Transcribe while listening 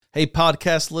Hey,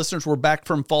 podcast listeners, we're back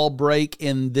from fall break,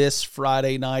 and this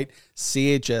Friday night,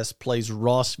 CHS plays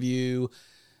Rossview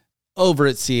over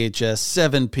at CHS,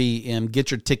 7 p.m.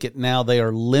 Get your ticket now. They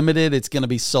are limited. It's going to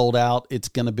be sold out. It's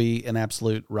going to be an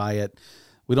absolute riot.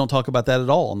 We don't talk about that at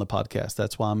all on the podcast.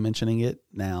 That's why I'm mentioning it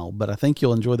now. But I think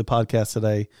you'll enjoy the podcast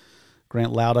today.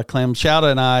 Grant Lauda, Clem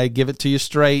Chowda, and I give it to you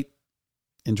straight.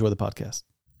 Enjoy the podcast.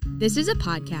 This is a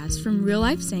podcast from Real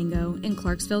Life Sango in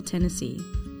Clarksville, Tennessee.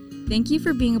 Thank you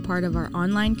for being a part of our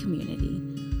online community.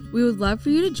 We would love for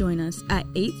you to join us at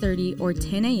 8:30 or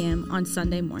 10 a.m. on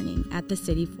Sunday morning at the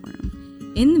City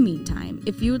Forum. In the meantime,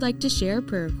 if you would like to share a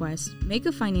prayer request, make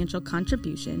a financial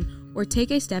contribution, or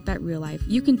take a step at Real Life,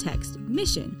 you can text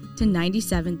MISSION to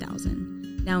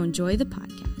 97,000. Now enjoy the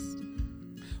podcast.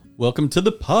 Welcome to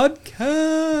the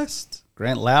podcast.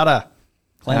 Grant Lauda,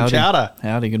 Clem Chowda.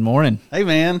 Howdy, good morning. Hey,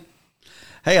 man.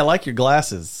 Hey, I like your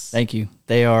glasses. Thank you.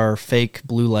 They are fake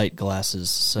blue light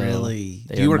glasses. So really?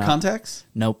 Do you wear contacts?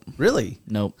 Nope. Really?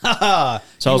 Nope. So I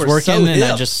was working and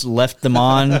I just left them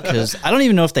on because I don't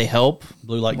even know if they help.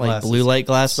 Blue light glasses. Blue light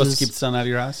glasses. Supposed to keep the sun out of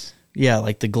your eyes? Yeah,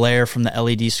 like the glare from the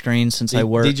LED screen since I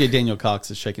work. DJ Daniel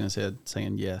Cox is shaking his head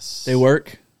saying yes. They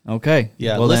work? Okay.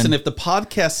 Yeah, well, listen, if the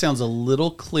podcast sounds a little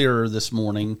clearer this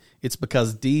morning, it's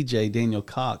because DJ Daniel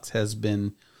Cox has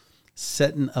been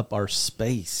setting up our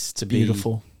space to be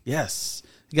beautiful. Yes.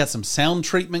 You got some sound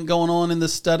treatment going on in the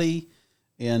study,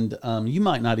 and you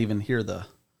might not even hear the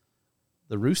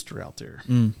rooster out there.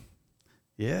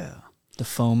 Yeah. The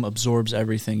foam absorbs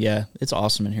everything. Yeah, it's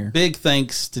awesome in here. Big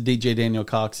thanks to DJ Daniel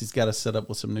Cox. He's got us set up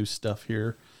with some new stuff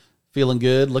here. Feeling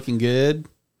good, looking good.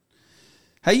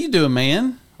 How you doing,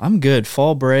 man? I'm good.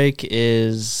 Fall break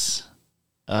is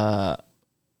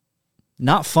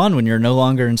not fun when you're no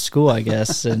longer in school, I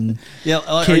guess. And yeah,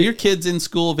 are your kids in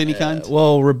school of any kind?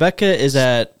 Well, Rebecca is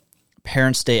at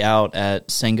Parents' Day Out at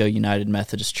Sango United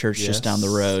Methodist Church just down the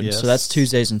road. Yes. So that's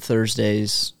Tuesdays and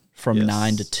Thursdays from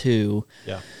 9 to 2.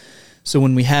 Yeah. So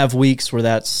when we have weeks where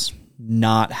that's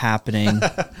not happening,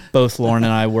 both Lauren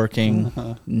and I working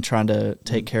and trying to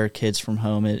take care of kids from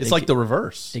home. It's like the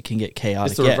reverse. It can get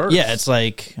chaotic. It's the reverse. Yeah, it's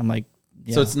like, I'm like,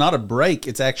 yeah. So it's not a break.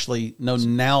 It's actually,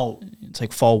 now it's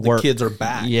like fall work. The kids are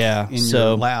back in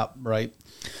your lap, right?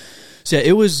 So yeah,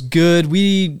 it was good.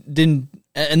 We didn't,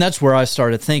 and that's where I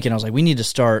started thinking. I was like, we need to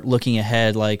start looking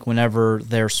ahead, like whenever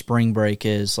their spring break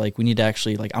is, like we need to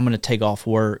actually, like I'm going to take off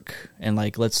work and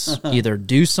like let's either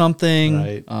do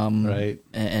something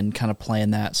and kind of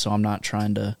plan that so I'm not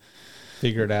trying to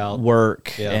figure it out,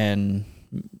 work and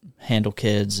handle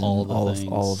kids and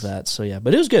all of that. So yeah,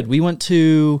 but it was good. We went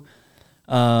to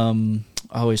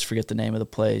I always forget the name of the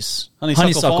place.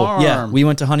 Honeysuckle Farm. Yeah, we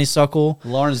went to Honeysuckle.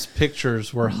 Lauren's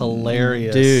pictures were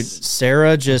hilarious. Dude,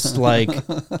 Sarah just like,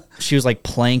 she was like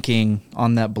planking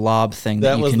on that blob thing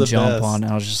that you can jump on.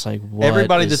 And I was just like, what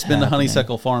Everybody is that's been to happening?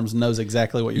 Honeysuckle Farms knows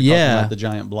exactly what you're talking about, the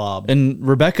giant blob. And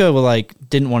Rebecca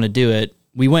didn't want to do it.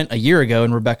 We went a year ago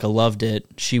and Rebecca loved it.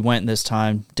 She went this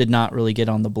time, did not really get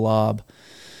on the blob.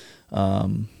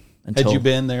 Had you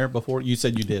been there before? You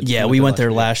said you did. Yeah, we went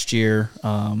there last year.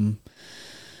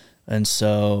 And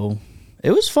so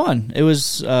it was fun. It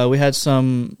was, we had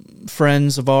some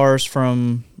friends of ours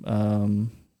from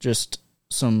just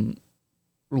some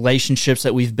relationships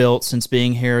that we've built since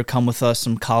being here come with us,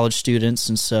 some college students.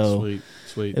 And so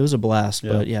sweet. It was a blast.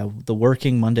 Yeah. But yeah, the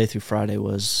working Monday through Friday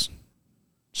was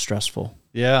stressful.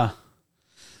 Yeah.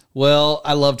 Well,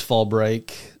 I loved fall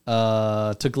break.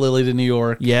 Took Lily to New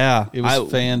York. Yeah. It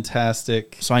was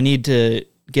fantastic. So I need to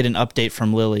get an update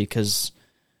from Lily because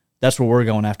that's where we're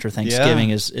going after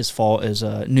Thanksgiving is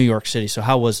New York City. So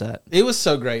how was that? It was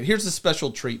so great. Here's a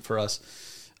special treat for us.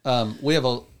 I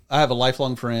have a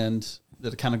lifelong friend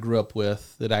that I kind of grew up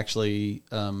with that actually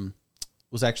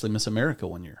was actually Miss America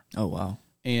one year. Oh wow.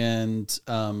 And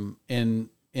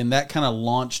that kind of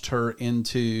launched her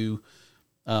into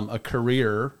a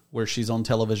career where she's on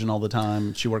television all the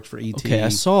time. She works for ET. Okay, I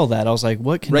saw that. I was like,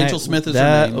 what can Rachel Smith is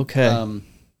her name. Okay.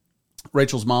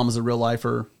 Rachel's mom is a real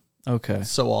lifer. Okay.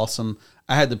 So awesome.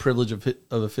 I had the privilege of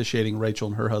officiating Rachel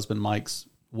and her husband Mike's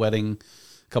wedding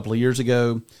a couple of years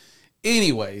ago.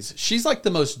 Anyways, she's like the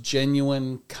most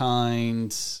genuine,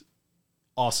 kind,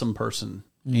 awesome person.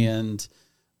 And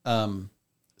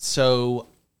so,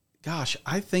 gosh,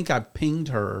 I think I pinged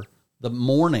her the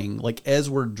morning, like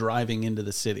as we're driving into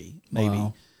the city, maybe.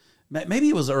 Wow. Maybe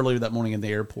it was earlier that morning in the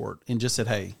airport, and just said,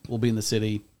 hey, we'll be in the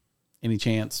city. Any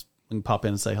chance we can pop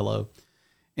in and say hello?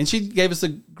 And she gave us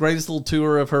the greatest little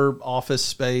tour of her office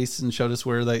space and showed us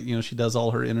where she does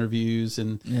all her interviews.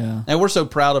 And we're so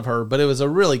proud of her. But it was a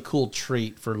really cool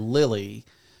treat for Lily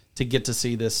to get to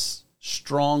see this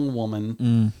strong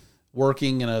woman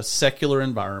working in a secular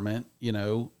environment,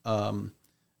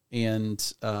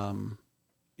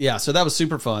 yeah, so that was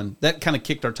super fun. That kind of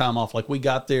kicked our time off. Like we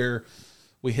got there,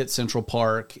 we hit Central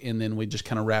Park, and then we just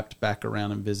kind of wrapped back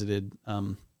around and visited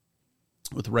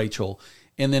with Rachel.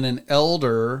 And then an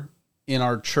elder in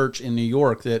our church in New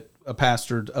York that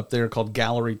pastored up there called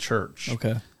Gallery Church.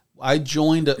 Okay. I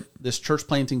joined this church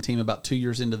planting team about 2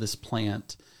 years into this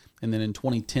plant, and then in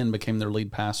 2010 became their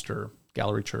lead pastor,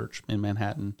 Gallery Church in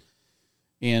Manhattan.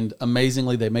 And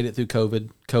amazingly, they made it through COVID.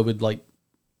 COVID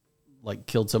like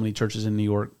killed so many churches in New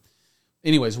York.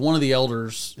 Anyways, one of the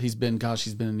elders, he's been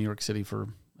in New York City for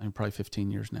probably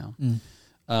 15 years now.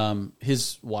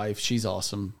 His wife, she's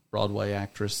awesome, Broadway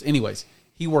actress. Anyways,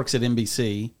 he works at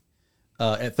NBC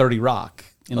at 30 Rock,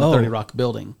 in the 30 Rock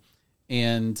building,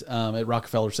 and at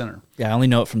Rockefeller Center. Yeah, I only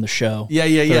know it from the show. Yeah.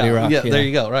 30 Rock, Yeah, there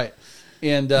you go, right.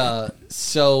 And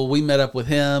so we met up with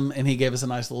him, and he gave us a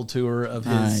nice little tour of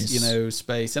his,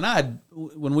 space. And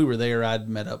when we were there, I'd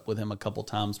met up with him a couple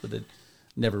times, but it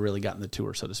never really gotten the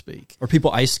tour, so to speak. Are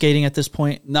people ice skating at this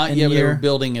point? Not yet, but they were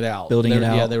building it out. Yeah,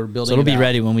 they were building it out. So it'll be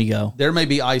ready when we go. There may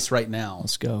be ice right now.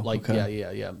 Let's go.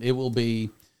 Yeah. It will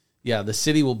be, the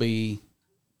city will be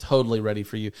totally ready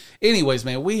for you. Anyways,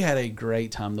 man, we had a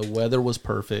great time. The weather was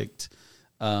perfect.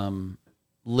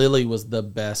 Lily was the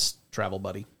best travel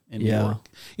buddy in New York.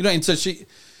 And so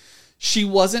she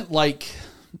wasn't like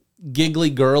giggly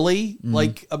girly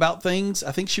like about things.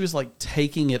 I think she was like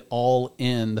taking it all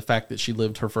in, the fact that she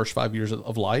lived her first 5 years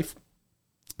of life.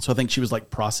 So I think she was like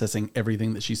processing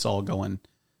everything that she saw, going,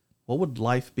 what would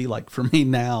life be like for me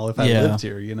now if I lived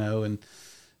here, and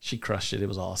she crushed it. It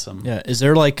was awesome. Yeah. Is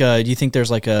there like do you think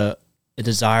there's like a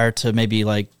desire to maybe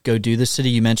like go do the city?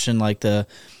 You mentioned like the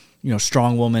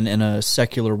strong woman in a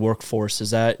secular workforce.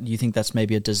 Do you think that's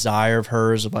maybe a desire of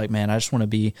hers of like, man, I just want to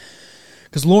be,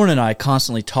 because Lauren and I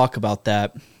constantly talk about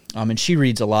that. And she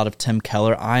reads a lot of Tim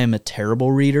Keller. I am a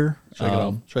terrible reader.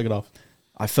 Shrug it off.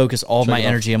 I focus all of my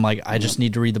energy. I'm like, I just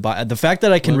need to read the Bible. The fact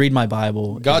that I can read my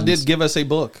Bible. God did give us a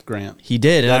book, Grant. He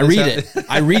did. And I read it.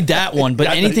 I read that one, but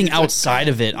anything outside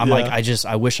of it, I'm like,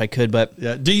 I wish I could, but.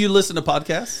 Yeah. Do you listen to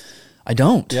podcasts? I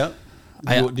don't. Yeah.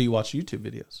 Do you watch YouTube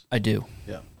videos? I do.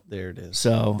 Yeah. There it is.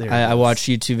 So I watch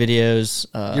YouTube videos.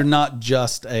 You're not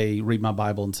just a read my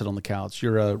Bible and sit on the couch.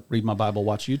 You're a read my Bible,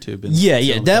 watch YouTube. And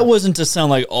yeah. That wasn't to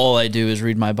sound like all I do is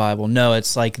read my Bible. No,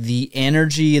 it's like the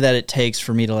energy that it takes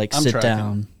for me to like sit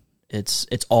down. It's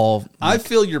all. I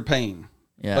feel your pain.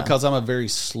 Yeah. Because I'm a very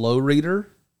slow reader.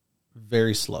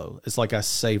 Very slow. It's like I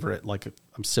savor it like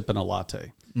I'm sipping a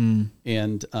latte. And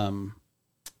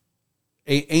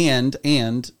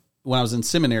when I was in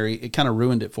seminary, it kind of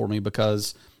ruined it for me,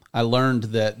 because I learned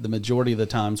that the majority of the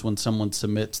times when someone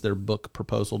submits their book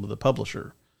proposal to the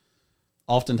publisher,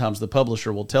 oftentimes the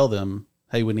publisher will tell them,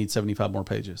 hey, we need 75 more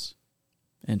pages.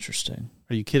 Interesting.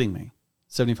 Are you kidding me?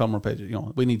 75 more pages.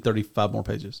 We need 35 more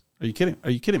pages. Are you kidding? Are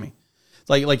you kidding me? It's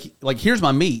like here's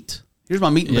my meat. Here's my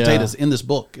meat and potatoes in this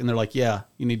book. And they're like, yeah,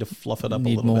 you need to fluff it up a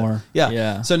little more. bit.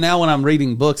 Yeah. So now when I'm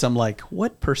reading books, I'm like,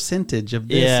 what percentage of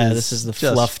this is this is the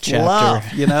just fluff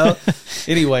chapter.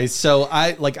 Anyway, so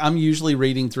I'm usually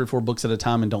reading 3 or 4 books at a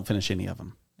time and don't finish any of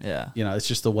them. Yeah. It's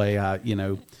just the way I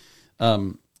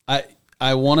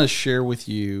want to share with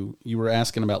you, you were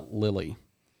asking about Lily,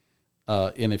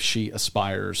 and if she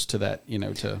aspires to that,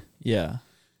 Yeah.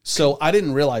 So I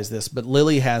didn't realize this, but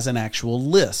Lily has an actual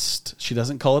list. She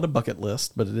doesn't call it a bucket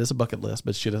list, but it is a bucket list.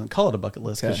 But she doesn't call it a bucket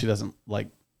list because she doesn't like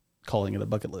calling it a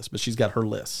bucket list. But she's got her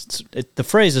list. The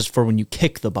phrase is for when you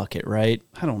kick the bucket, right?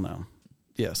 I don't know.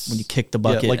 Yes. When you kick the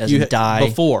bucket, like as you die.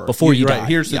 Before you die.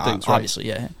 Here's the thing. Obviously,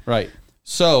 yeah. Right.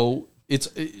 So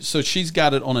she's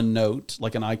got it on a note,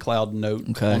 like an iCloud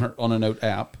note on a note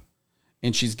app.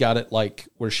 And she's got it like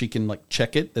where she can like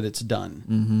check it that it's done.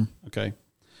 Mm-hmm. Okay.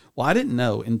 Well, I didn't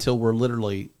know until we're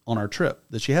literally on our trip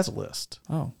that she has a list.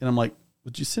 Oh. And I'm like,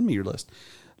 would you send me your list?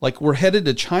 Like, we're headed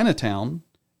to Chinatown,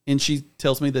 and she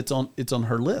tells me that it's on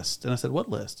her list. And I said, what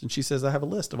list? And she says, I have a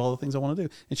list of all the things I want to do.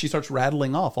 And she starts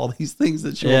rattling off all these things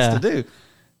that she wants to do.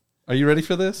 Are you ready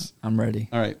for this? I'm ready.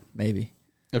 All right. Maybe.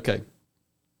 Okay.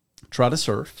 Try to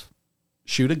surf,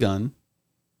 shoot a gun,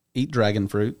 eat dragon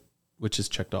fruit, which is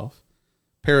checked off,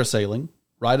 parasailing,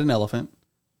 ride an elephant,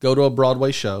 go to a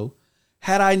Broadway show.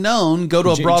 Had I known, go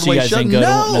to a Broadway show.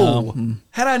 No.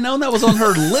 Had I known that was on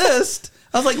her list,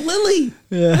 I was like, Lily,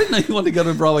 I didn't know you wanted to go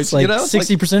to a Broadway show. Like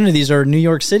 60% of these are New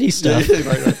York City stuff.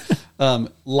 Right.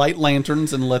 Light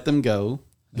lanterns and let them go.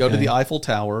 Go to the Eiffel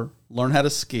Tower. Learn how to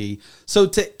ski. So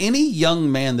to any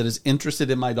young man that is interested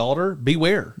in my daughter,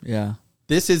 beware. Yeah.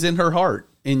 This is in her heart,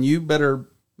 and you better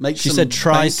She said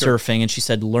try surfing, and she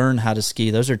said learn how to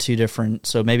ski. Those are two different.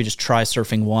 So maybe just try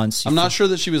surfing once. I'm not sure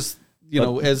that she was,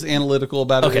 as analytical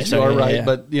about it as you are, right? Yeah.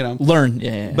 But learn.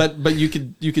 Yeah. But you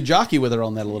could jockey with her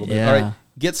on that a little bit. Yeah. All right.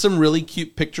 Get some really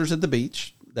cute pictures at the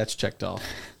beach. That's checked off.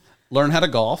 Learn how to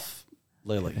golf.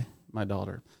 Lily, my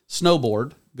daughter.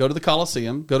 Snowboard. Go to the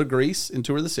Coliseum. Go to Greece and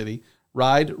tour the city.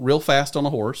 Ride real fast on a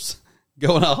horse.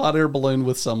 Go in a hot air balloon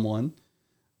with someone.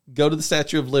 Go to the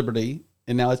Statue of Liberty.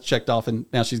 And now it's checked off, and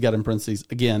now she's got in parentheses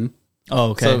again.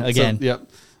 Oh, okay. Again. Yep.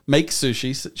 Make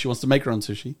sushi. She wants to make her own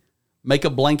sushi. Make a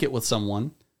blanket with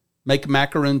someone. Make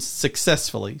macaroons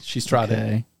successfully. She's tried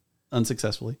it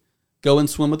unsuccessfully. Go and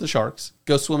swim with the sharks.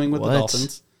 Go swimming with the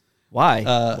dolphins. Why?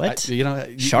 What?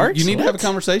 Sharks? You need to have a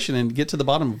conversation and get to the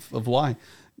bottom of why.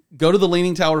 Go to the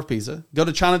Leaning Tower of Pisa. Go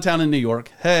to Chinatown in New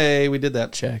York. Hey, we did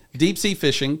that. Check. Deep sea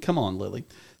fishing. Come on, Lily.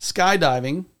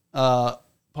 Skydiving.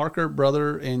 Parker,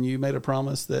 brother, and you made a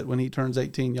promise that when he turns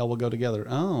 18, y'all will go together.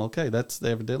 Oh, okay. That's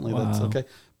okay.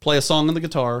 Play a song on the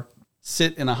guitar,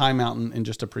 sit in a high mountain, and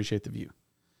just appreciate the view.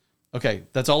 Okay,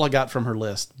 that's all I got from her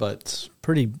list, but it's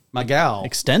pretty my gal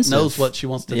extensive. Knows what she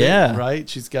wants to do, right?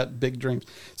 She's got big dreams.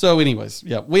 So anyways,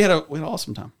 we had an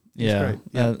awesome time. It was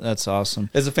great. That's awesome.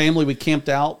 As a family, we camped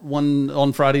out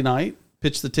on Friday night,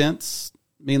 pitched the tents.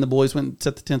 Me and the boys went and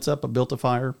set the tents up. I built a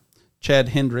fire. Chad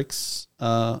Hendricks,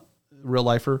 real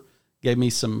lifer, gave me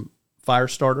some fire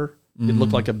starter. It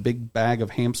looked like a big bag of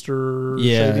hamster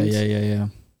shavings. Yeah.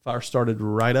 Fire started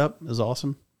right up. It was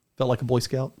awesome. Felt like a Boy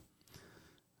Scout.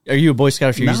 Are you a Boy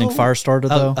Scout if you're using fire starter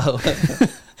though?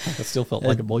 I still felt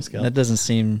like a Boy Scout. That doesn't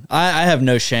seem. I have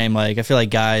no shame. Like I feel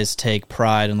like guys take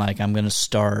pride in like I'm going to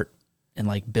start and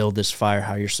like build this fire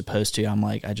how you're supposed to. I'm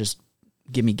like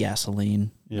give me gasoline.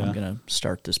 Yeah. I'm going to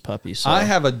start this puppy. So I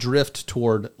have a drift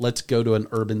toward let's go to an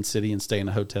urban city and stay in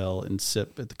a hotel and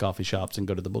sip at the coffee shops and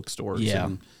go to the bookstores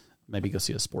and maybe go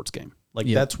see a sports game. Like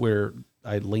that's where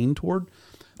I lean toward.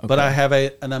 Okay. But I have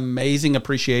an amazing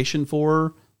appreciation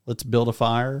for let's build a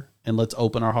fire and let's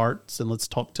open our hearts and let's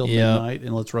talk till midnight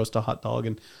and let's roast a hot dog.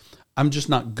 And I'm just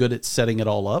not good at setting it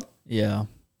all up. Yeah.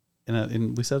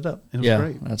 And we set it up. And it was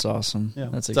great. That's awesome. Yeah.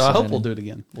 That's exciting. So I hope we'll do it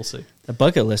again. We'll see. The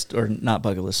bucket list, or not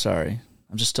bucket list, sorry.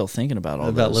 I'm just still thinking about all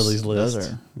about those. Lily's list. Those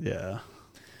are, yeah.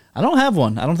 I don't have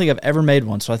one. I don't think I've ever made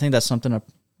one. So I think that's something I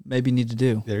maybe need to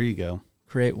do. There you go.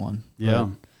 Create one. Yeah.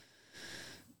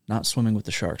 Not swimming with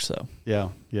the sharks, though. Yeah.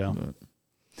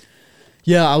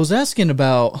 Yeah, I was asking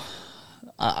about,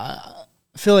 I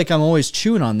feel like I'm always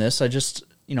chewing on this. I just,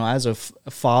 as a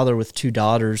father with 2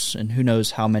 daughters and who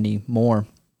knows how many more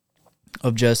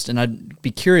and I'd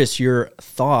be curious your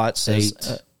thoughts.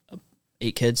 8.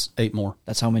 8 kids? 8 more.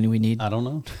 That's how many we need? I don't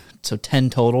know. So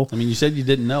 10 total. I mean, you said you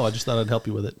didn't know. I just thought I'd help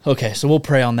you with it. Okay, so we'll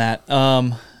pray on that.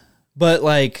 But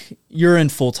like you're in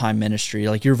full-time ministry,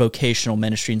 like you're vocational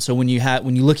ministry. And so when you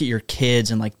look at your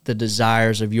kids and like the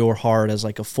desires of your heart as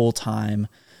like a full-time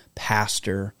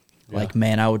pastor, like,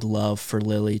 man, I would love for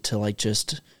Lily to like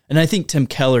just, and I think Tim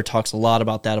Keller talks a lot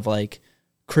about that of like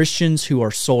Christians who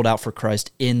are sold out for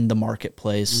Christ in the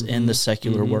marketplace, in the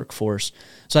secular workforce.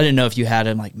 So I didn't know if you had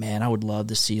him like, man, I would love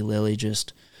to see Lily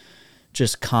just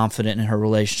confident in her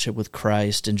relationship with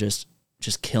Christ and just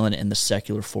killing it in the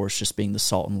secular force, just being the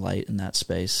salt and light in that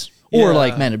space. Or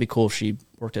like, man, it'd be cool if she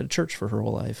worked at a church for her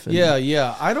whole life. And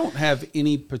yeah. I don't have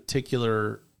any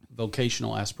particular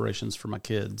vocational aspirations for my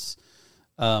kids.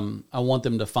 I want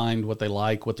them to find what they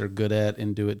like, what they're good at,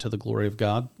 and do it to the glory of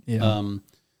God. Yeah.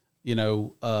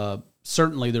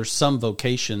 Certainly there's some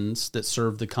vocations that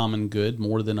serve the common good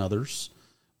more than others.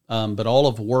 But all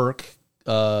of work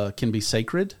can be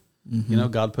sacred.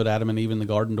 God put Adam and Eve in the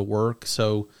garden to work.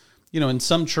 So, in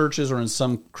some churches or in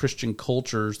some Christian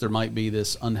cultures, there might be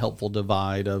this unhelpful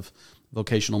divide of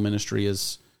vocational ministry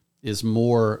is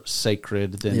more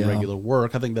sacred than regular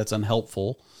work. I think that's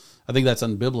unhelpful. I think that's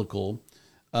unbiblical.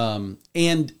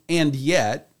 And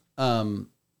yet,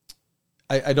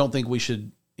 I don't think we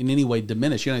should in any way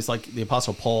diminish. It's like the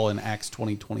Apostle Paul in Acts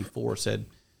 20:24 said,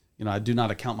 I do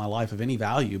not account my life of any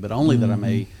value, but only that I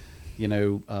may,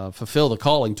 fulfill the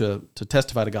calling to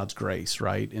testify to God's grace,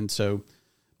 right? And so,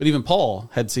 but even Paul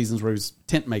had seasons where he was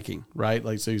tent making, right?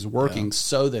 Like, so he was working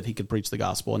so that he could preach the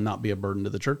gospel and not be a burden to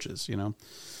the churches,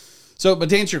 So, but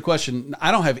to answer your question,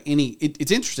 I don't have any.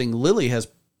 It's interesting. Lily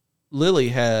has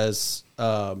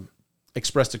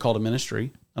expressed a call to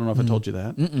ministry. I don't know if I told you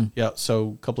that. Yeah.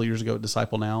 So a couple of years ago at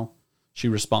Disciple Now, she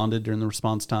responded during the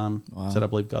response time. Wow. Said, "I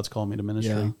believe God's called me to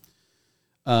ministry."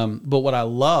 Yeah. But what I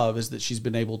love is that she's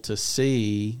been able to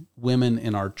see women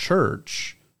in our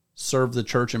church serve the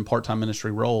church in part-time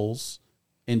ministry roles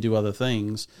and do other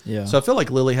things. Yeah. So I feel like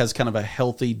Lily has kind of a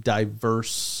healthy,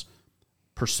 diverse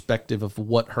perspective of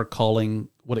what her calling,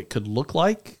 what it could look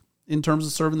like in terms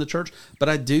of serving the church. But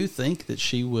I do think that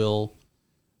she will,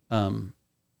 vocationally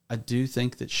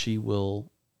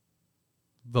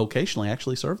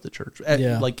actually serve the church.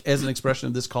 Like as an expression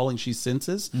of this calling she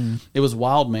senses. It was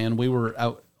wild, man. We were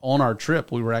out on our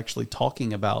trip. We were actually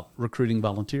talking about recruiting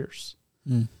volunteers.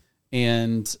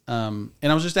 And I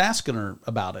was just asking her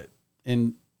about it.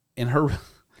 And her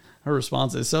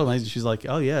response is so amazing. She's like,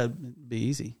 "Oh yeah, it'd be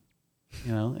easy."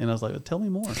 And I was like, "Tell me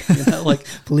more." Like,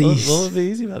 please. What would be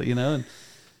easy about it?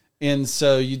 And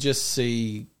so you just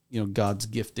see, God's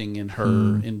gifting in her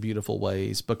in beautiful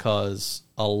ways, because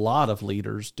a lot of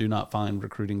leaders do not find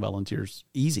recruiting volunteers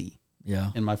easy.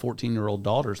 Yeah. And my 14-year-old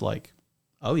daughter's like,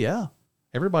 "Oh yeah,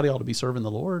 everybody ought to be serving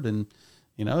the Lord." And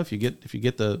if you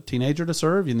get the teenager to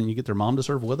serve, and then you get their mom to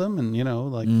serve with them, and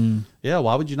yeah,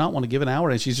 why would you not want to give an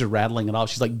hour? And she's just rattling it off.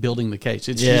 She's like building the case.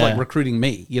 She's like recruiting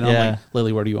me. I'm like,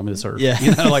 "Lily, where do you want me to serve?" Yeah.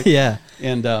 Yeah.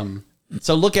 And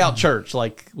so look out, church.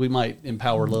 Like, we might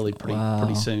empower Lily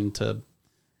pretty soon to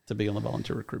be on the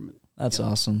volunteer recruitment. That's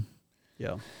awesome.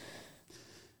 Yeah.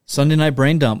 Sunday night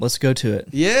brain dump. Let's go to it.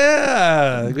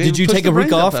 Yeah. Did you take a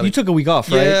week off? You took a week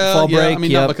off, right? Yeah. Fall break. I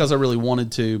mean, not because I really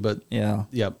wanted to, but yeah.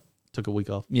 Took a week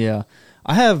off. Yeah.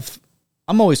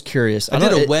 I'm always curious. I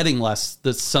did a wedding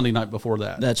the Sunday night before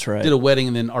that. That's right. Did a wedding,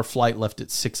 and then our flight left at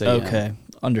 6 a.m. Okay.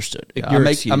 Understood. Yeah,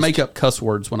 I make up cuss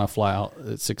words when I fly out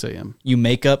at 6 a.m. You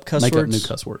make up cuss words? Make up new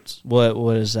cuss words. What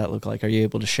does that look like? Are you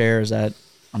able to share? Is that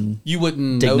you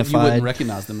wouldn't know, you wouldn't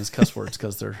recognize them as cuss words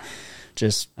because they're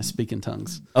just I speak in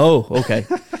tongues. Oh, okay.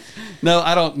 No,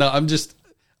 I don't know.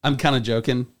 I'm kind of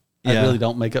joking. I really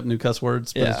don't make up new cuss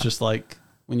words, but it's just like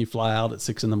when you fly out at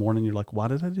 6 a.m, you're like, "Why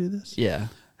did I do this?" Yeah.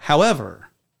 However,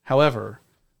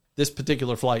 this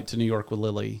particular flight to New York with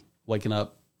Lily, waking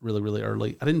up really, really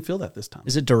early, I didn't feel that this time.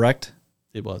 Is it direct?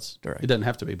 It was. Direct. It doesn't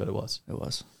have to be, but it was. It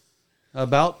was.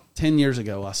 About 10 years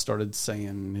ago, I started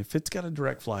saying, if it's got a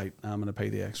direct flight, I'm going to pay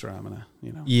the extra. I'm going to,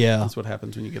 Yeah. That's what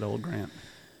happens when you get old, Grant.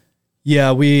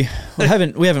 Yeah, we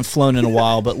haven't flown in a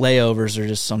while, but layovers are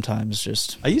just sometimes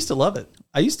just. I used to love it.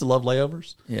 I used to love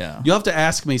layovers. Yeah. You'll have to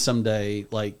ask me someday,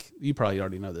 like, you probably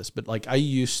already know this, but like I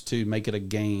used to make it a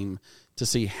game to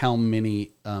see how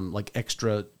many like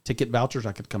extra ticket vouchers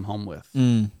I could come home with.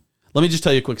 Let me just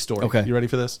tell you a quick story. Okay. You ready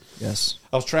for this? Yes.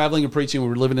 I was traveling and preaching. We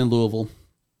were living in Louisville.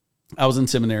 I was in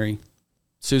seminary.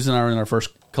 Susan and I were in our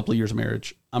first couple of years of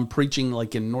marriage. I'm preaching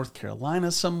like in North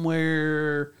Carolina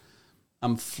somewhere.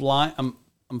 I'm flying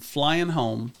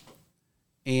home,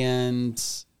 and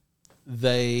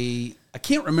I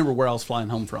can't remember where I was flying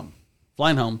home from.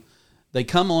 They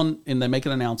come on and they make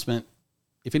an announcement.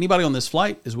 If anybody on this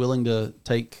flight is willing to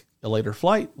take a later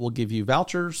flight, we'll give you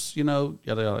vouchers, yada,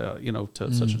 yada,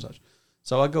 to such and such.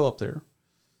 So I go up there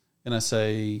and I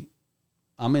say,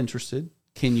 "I'm interested.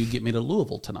 Can you get me to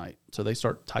Louisville tonight?" So they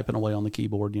start typing away on the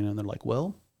keyboard, and they're like,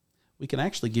 "Well, we can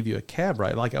actually give you a cab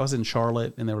ride." Like, I was in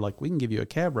Charlotte, and they were like, "We can give you a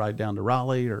cab ride down to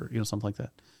Raleigh," or, something like that.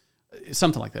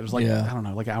 Something like that. It was like, I don't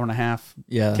know, like an hour and a half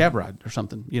cab ride or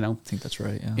something, I think that's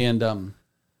right, yeah.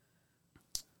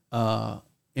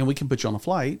 And we can put you on a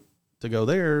flight to go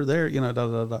there, da, da,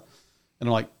 da, da. And I'm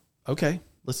like, "Okay,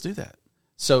 let's do that."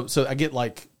 So I get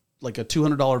like a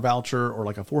 $200 voucher or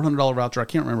like a $400 voucher. I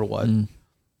can't remember what.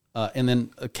 And then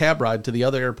a cab ride to the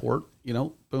other airport,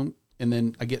 boom. And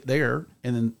then I get there,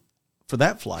 and then for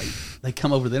that flight, they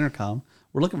come over the intercom.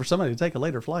 "We're looking for somebody to take a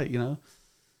later flight,"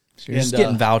 So you're just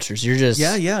getting vouchers. You're just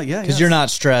yeah. Because you're not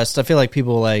stressed. I feel like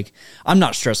people I'm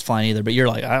not stressed flying either, but you're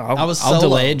like, I'll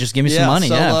delay it. Just give me some money.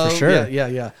 Solo. Yeah, for sure.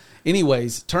 Yeah.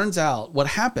 Anyways, turns out what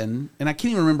happened, and I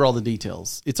can't even remember all the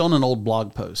details. It's on an old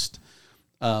blog post.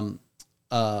 I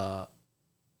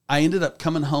ended up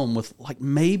coming home with like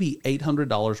maybe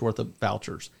 $800 worth of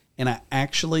vouchers. And I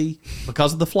actually,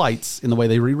 because of the flights and the way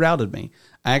they rerouted me,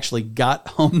 I actually got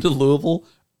home to Louisville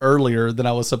earlier than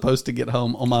I was supposed to get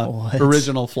home on my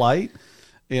original flight,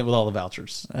 and with all the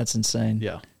vouchers. That's insane.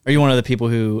 Yeah. Are you one of the people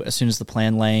who, as soon as the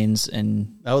plane lands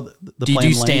and the do plane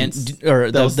you stand lands,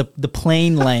 or the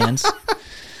plane lands?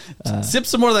 Sip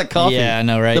some more of that coffee. Yeah, I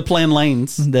know, right? The plane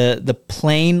lanes. The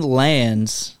plane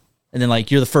lands, and then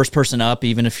like you're the first person up,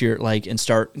 even if you're like, and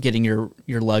start getting your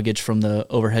luggage from the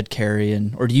overhead carry,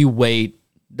 or do you wait?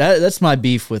 That's my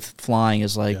beef with flying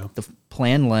is like the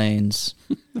plane lanes.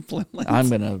 The plane lanes. I'm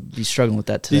gonna be struggling with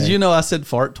that today. Did you know I said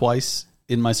fart twice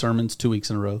in my sermons 2 weeks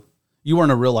in a row? You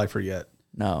weren't a real lifer yet.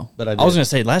 No, but I was gonna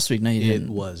say last week. No, you didn't.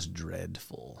 It was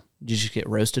dreadful. Did you just get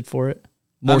roasted for it?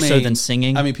 More so than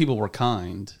singing? I mean, people were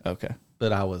kind. Okay.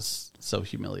 But I was so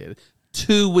humiliated.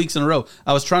 2 weeks in a row.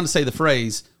 I was trying to say the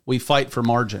phrase, "We fight for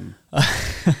margin."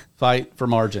 Fight for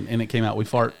margin. And it came out, "We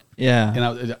fart." Yeah.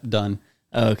 And done.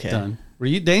 Okay. Done. Were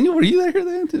you, Daniel? Were you there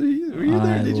then? Were you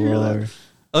there? Did you hear that?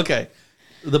 Okay.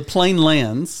 The plane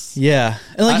lands. Yeah,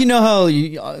 and like you know how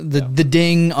you, the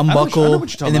ding I know unbuckle, what you're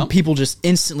talking and then about. people just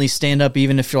instantly stand up,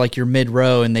 even if you're mid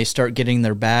row, and they start getting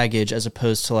their baggage, as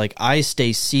opposed to like I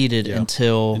stay seated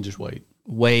until And just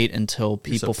wait. until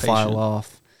people so file patient.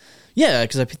 off. Yeah,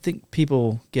 because I think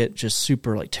people get just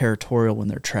super like territorial when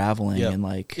they're traveling, Yeah. and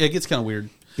like Yeah, it gets kind of weird.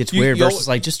 it's You- weird you versus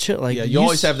like just chill. Like Yeah, you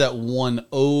always have that one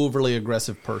overly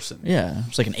aggressive person. Yeah,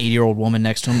 it's like an 80-year-old woman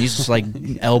next to him. He's just like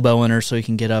elbowing her so he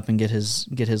can get up and get his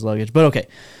luggage. But okay,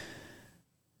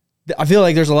 I feel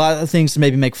like there's a lot of things to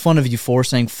maybe make fun of you for,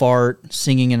 saying fart,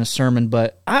 singing in a sermon.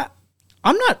 But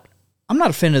I'm not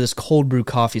a fan of this cold brew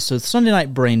coffee. So Sunday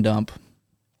night brain dump.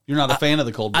 You're not a fan of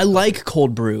the cold brew. I like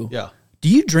cold brew. Yeah. Do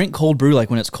you drink cold brew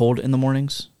like when it's cold in the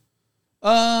mornings,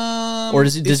 or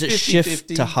does it's it shift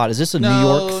 50-50. to hot? Is this a New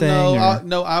York thing?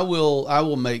 No, I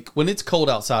will make, when it's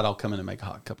cold outside, I'll come in and make a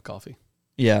hot cup of coffee.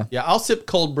 Yeah. Yeah, I'll sip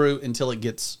cold brew until it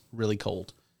gets really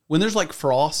cold. When there's like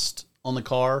frost on the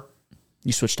car,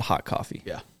 You switch to hot coffee.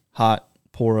 yeah. Hot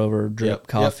pour over drip Yep,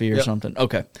 coffee yep, or yep. something.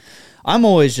 Okay. I'm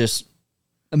always just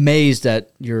amazed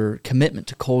at your commitment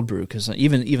to cold brew, because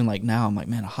even like now I'm like,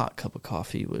 man, a hot cup of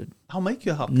coffee would I'll make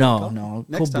you a hot cup of coffee. no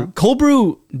Next cold brew. time. Cold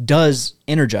brew does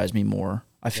energize me more,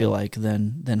 I feel like,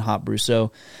 than hot brew.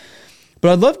 So,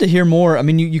 but I'd love to hear more. I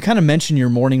mean, you kind of mentioned your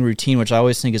morning routine, which I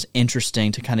always think is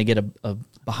interesting to kind of get a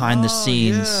behind the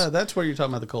scenes. Yeah, that's where you're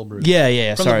talking about the cold brew.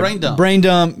 Yeah. From Sorry. the brain dump. Brain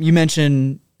dump. You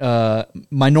mentioned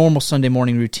my normal Sunday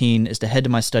morning routine is to head to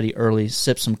my study early,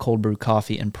 sip some cold brew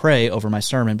coffee, and pray over my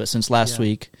sermon. But since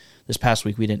this past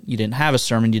week, you didn't have a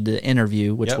sermon, you did the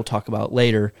interview, which we'll talk about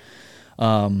later.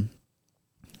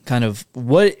 Kind of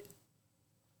what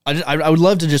I would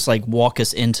love to just like walk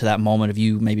us into that moment of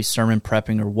you maybe sermon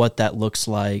prepping, or what that looks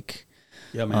like.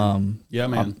 Yeah,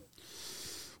 man.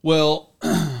 Well,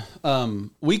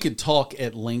 we could talk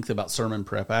at length about sermon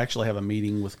prep. I actually have a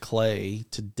meeting with Clay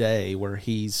today where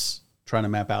he's trying to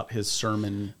map out his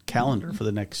sermon calendar for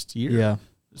the next year. Yeah.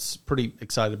 It's pretty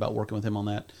excited about working with him on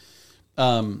that.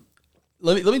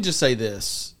 Let me just say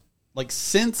this. Like,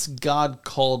 since God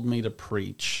called me to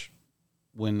preach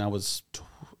when I was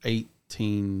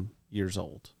 18 years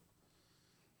old,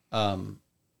 I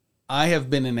have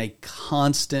been in a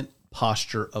constant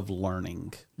posture of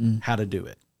learning how to do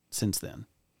it since then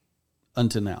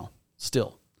until now,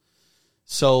 still.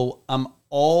 So I'm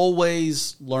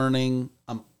always learning.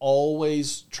 I'm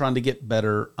always trying to get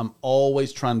better. I'm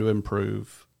always trying to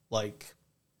improve. Like,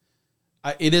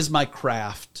 it is my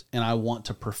craft, and I want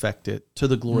to perfect it to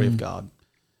the glory of God.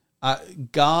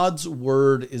 God's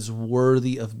word is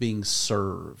worthy of being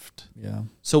served. Yeah.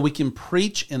 So we can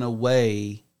preach in a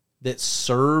way that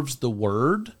serves the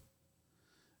word.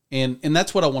 And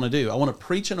that's what I want to do. I want to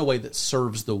preach in a way that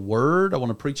serves the word. I want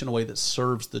to preach in a way that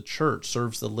serves the church,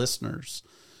 serves the listeners.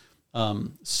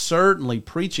 Certainly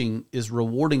preaching is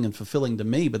rewarding and fulfilling to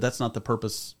me, but that's not the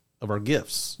purpose of our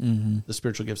gifts, the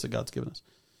spiritual gifts that God's given us.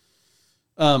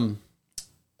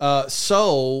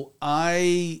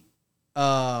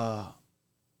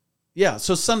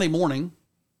 So Sunday morning,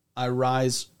 I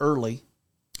rise early.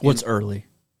 What's early?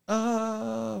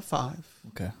 5.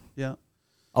 Okay. Yeah.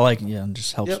 I like, it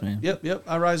just helps me. Yep.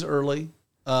 I rise early.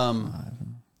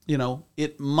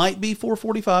 It might be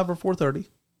 4:45 or 4:30.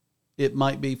 It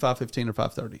might be 5:15 or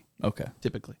 5:30. Okay.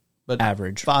 Typically, but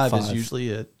Average. 5 is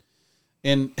usually it.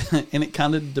 And it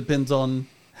kind of depends on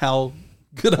how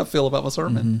good I feel about my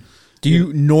sermon. Do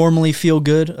you normally feel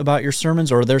good about your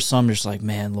sermons, or are there some just like,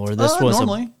 man, Lord, this was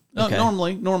normally. Okay.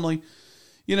 Normally.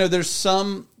 There's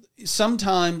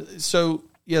sometimes. So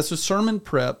sermon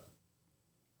prep.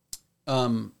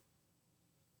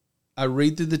 I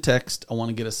read through the text. I want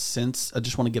to get a sense. I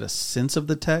just want to get a sense of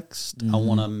the text. I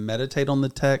want to meditate on the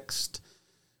text.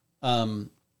 But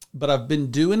I've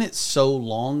been doing it so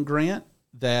long, Grant,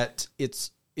 that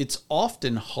it's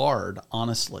often hard,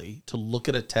 honestly, to look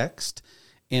at a text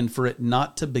and for it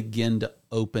not to begin to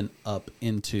open up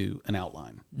into an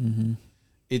outline. Mm-hmm.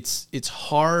 It's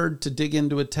hard to dig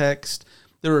into a text.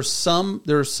 There are some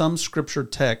scripture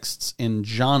texts in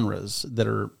genres that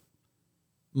are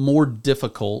more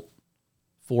difficult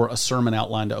for a sermon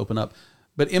outline to open up.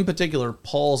 But in particular,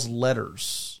 Paul's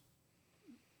letters,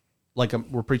 like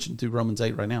we're preaching through Romans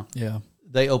 8 right now. Yeah.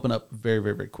 They open up very,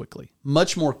 very, very quickly.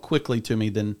 Much more quickly to me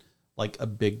than like a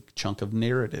big chunk of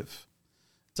narrative.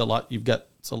 It's a lot.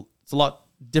 It's a lot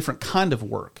different kind of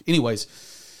work. Anyways,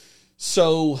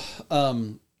 so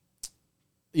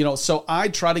so I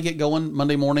try to get going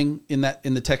Monday morning in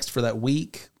the text for that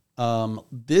week.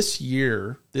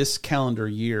 This calendar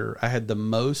year, I had the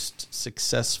most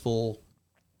successful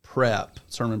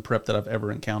sermon prep that I've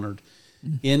ever encountered.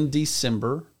 In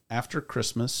December, after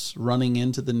Christmas, running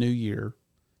into the new year,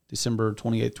 December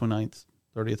 28th, 29th,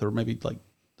 30th, or maybe like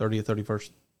 30th, 31st,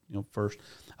 first,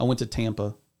 I went to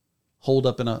Tampa, holed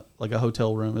up in a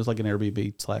hotel room. It was like an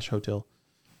Airbnb/hotel.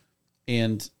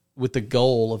 And with the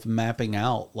goal of mapping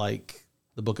out like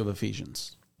the book of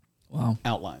Ephesians. Wow.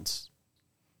 Outlines.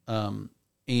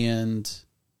 And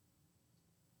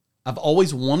I've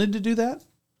always wanted to do that.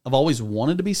 I've always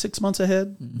wanted to be 6 months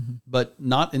ahead, but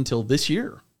not until this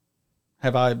year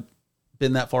have I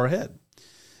been that far ahead.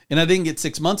 And I didn't get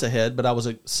 6 months ahead, but I was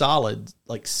a solid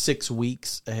 6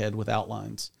 weeks ahead with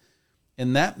outlines.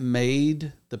 And that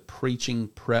made the preaching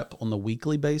prep on the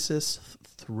weekly basis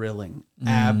thrilling,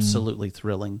 absolutely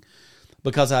thrilling,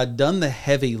 because I'd done the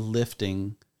heavy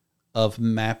lifting of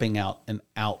mapping out an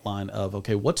outline of,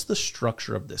 okay, what's the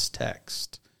structure of this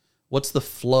text? What's the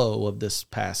flow of this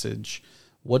passage?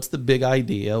 What's the big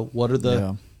idea? What are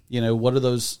the, what are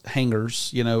those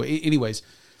hangers? Anyways.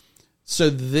 So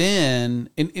then,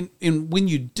 and when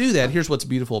you do that, here's what's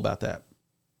beautiful about that.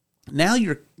 Now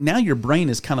your brain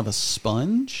is kind of a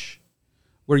sponge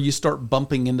where you start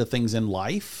bumping into things in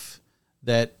life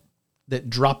that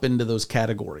drop into those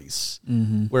categories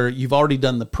where you've already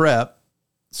done the prep.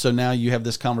 So now you have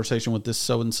this conversation with this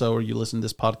so-and-so, or you listen to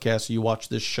this podcast, or you watch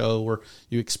this show, or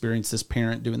you experience this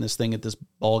parent doing this thing at this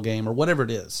ball game, or whatever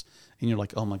it is. And you're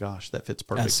like, oh my gosh, that fits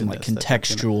perfect. That's some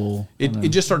contextual. It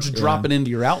just starts dropping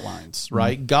into your outlines,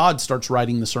 right? God starts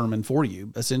writing the sermon for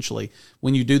you, essentially.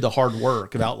 When you do the hard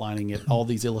work of outlining it, all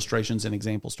these illustrations and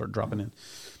examples start dropping in.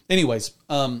 Anyways,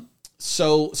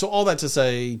 so all that to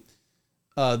say,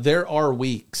 there are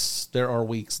weeks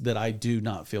that I do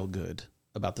not feel good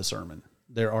about the sermon.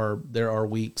 There are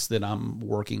weeks that I'm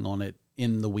working on it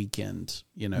in the weekend,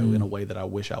 in a way that I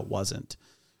wish I wasn't.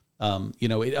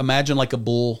 Imagine like a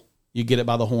bull, you get it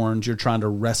by the horns, you're trying to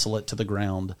wrestle it to the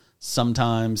ground.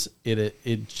 Sometimes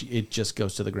it just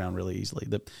goes to the ground really easily.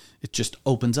 It just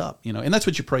opens up, and that's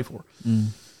what you pray for.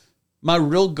 My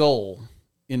real goal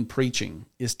in preaching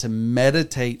is to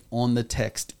meditate on the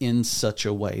text in such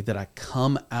a way that I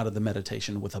come out of the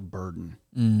meditation with a burden,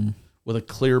 with a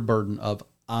clear burden of,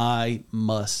 I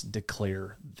must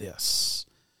declare this.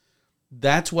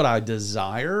 That's what I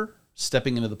desire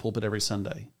stepping into the pulpit every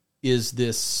Sunday, is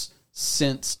this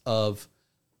sense of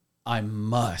I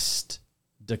must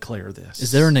declare this.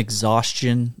 Is there an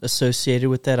exhaustion associated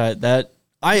with that?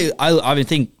 I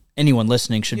think anyone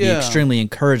listening should be extremely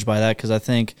encouraged by that, because I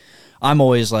think I'm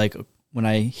always like, when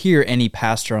I hear any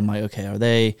pastor, I'm like,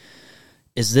 okay,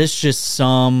 is this just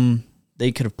some...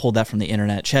 They could have pulled that from the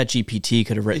internet. ChatGPT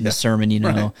could have written the sermon,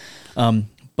 Right.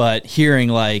 But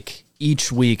hearing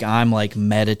each week, I'm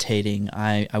meditating.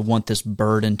 I want this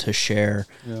burden to share.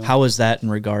 Yeah. How is that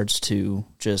in regards to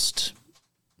just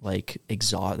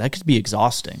that could be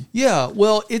exhausting? Yeah.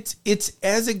 Well, it's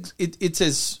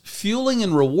as fueling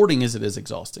and rewarding as it is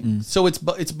exhausting. So it's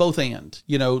both and.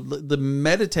 The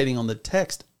meditating on the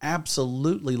text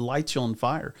absolutely lights you on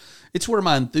fire. It's where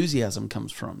my enthusiasm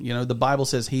comes from. The Bible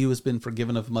says, he who has been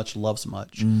forgiven of much loves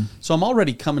much. So I'm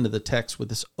already coming to the text with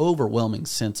this overwhelming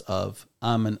sense of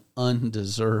I'm an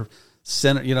undeserved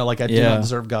sinner. I do not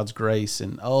deserve God's grace.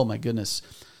 And oh my goodness.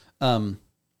 I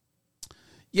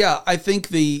think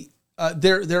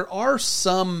there are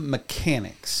some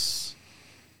mechanics.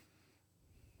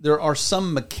 There are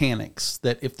some mechanics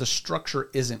that if the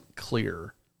structure isn't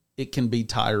clear, it can be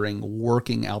tiring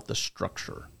working out the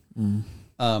structure.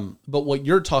 But what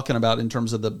you're talking about in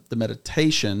terms of the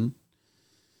meditation,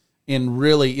 and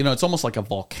really, it's almost like a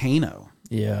volcano.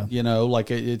 Yeah.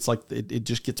 It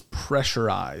just gets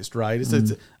pressurized, right?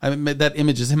 That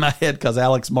image is in my head because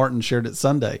Alex Martin shared it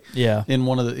Sunday. Yeah. In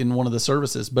one of the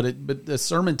services, but the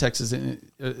sermon text is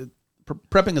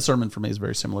prepping a sermon for me is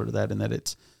very similar to that, in that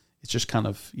it's just kind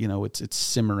of, it's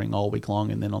simmering all week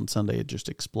long, and then on Sunday it just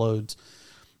explodes.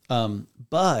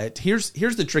 But here's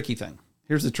the tricky thing.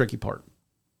 Here's the tricky part.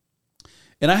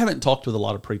 And I haven't talked with a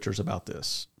lot of preachers about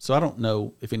this, so I don't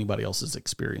know if anybody else's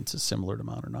experience is similar to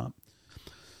mine or not.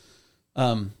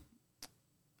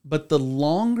 But the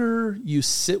longer you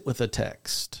sit with a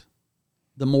text,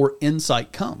 the more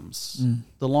insight comes.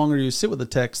 The longer you sit with the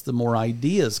text, the more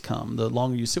ideas come. The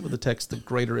longer you sit with the text, the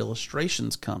greater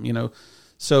illustrations come.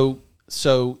 So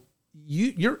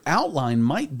your outline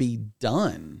might be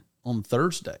done on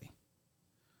Thursday,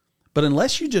 but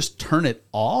unless you just turn it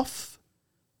off,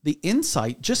 the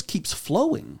insight just keeps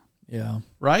flowing. Yeah.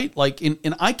 Right?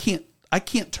 And I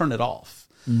can't turn it off.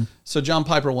 So John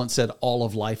Piper once said, all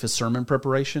of life is sermon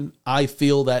preparation. I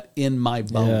feel that in my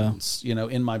bones,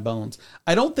 in my bones.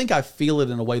 I don't think I feel it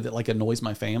in a way that annoys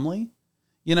my family.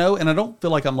 you know, and I don't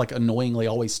feel like I'm like annoyingly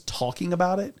always talking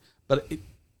about it, but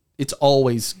it's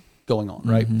always going on,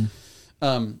 right?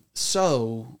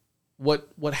 So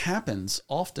what happens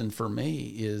often for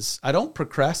me is I don't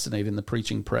procrastinate in the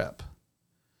preaching prep,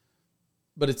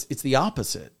 but it's the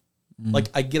opposite. Like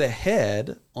I get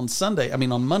ahead on Sunday. I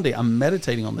mean, on Monday, I'm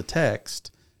meditating on the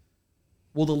text.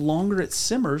 Well, the longer it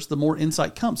simmers, the more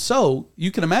insight comes. So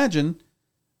you can imagine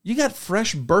you got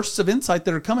fresh bursts of insight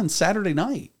that are coming Saturday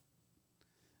night.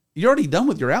 You're already done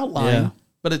with your outline,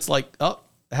 but it's like, oh,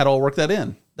 how do I work that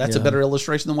in? That's a better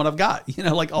illustration than what I've got. You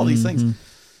know, like all these things.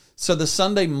 So the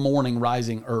Sunday morning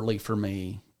rising early for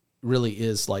me really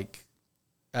is like,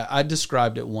 I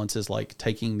described it once as like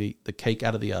taking the cake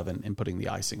out of the oven and putting the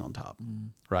icing on top,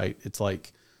 right? It's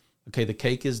like, okay, the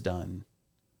cake is done,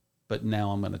 but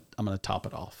now I'm gonna top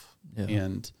it off. Yeah.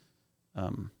 And,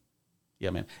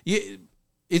 man,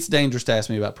 it's dangerous to ask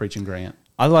me about preaching, Grant.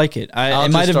 I like it. I'll it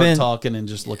just might have start been talking and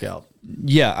just look out.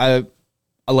 Yeah,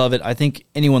 I love it. I think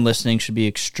anyone listening should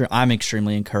be I'm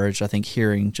extremely encouraged. I think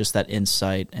hearing just that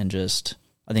insight and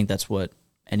I think that's what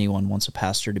anyone wants a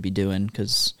pastor to be doing.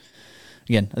 Because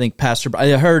again, I think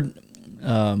I heard, I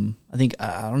don't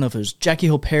know if it was Jackie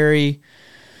Hill Perry,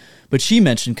 but she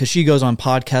mentioned, because she goes on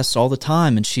podcasts all the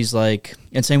time, and she's like,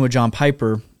 and same with John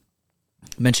Piper,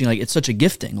 mentioning like it's such a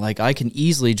gifting. Like I can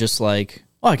easily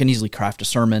I can easily craft a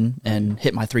sermon and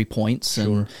hit my 3 points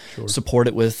and support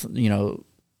it with,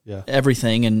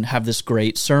 everything and have this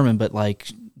great sermon. But like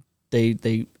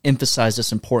they emphasize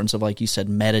this importance of, like you said,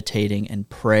 meditating and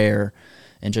prayer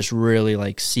and just really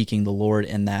like seeking the Lord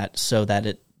in that, so that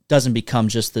it doesn't become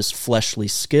just this fleshly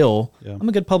skill. Yeah. I'm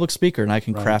a good public speaker and I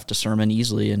can craft a sermon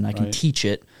easily and I can teach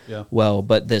it well,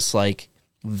 but this like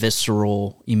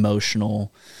visceral,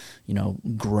 emotional,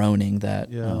 groaning that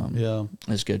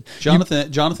is good.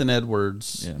 Jonathan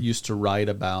Edwards used to write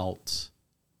about,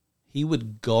 he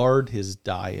would guard his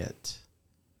diet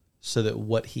so that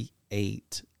what he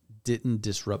ate didn't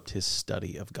disrupt his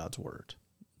study of God's word.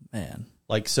 Man.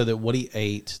 Like, so that what he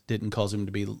ate didn't cause him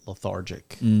to be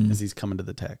lethargic as he's coming to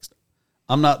the text.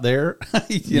 I'm not there,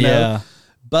 you know,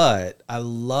 but I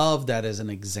love that as an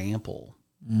example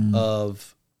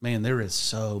of, man, there is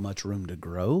so much room to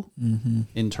grow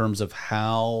in terms of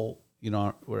how,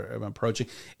 I'm approaching.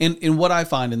 And what I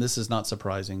find, and this is not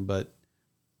surprising, but,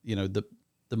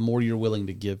 the more you're willing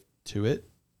to give to it,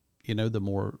 the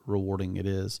more rewarding it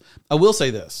is. I will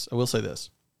say this.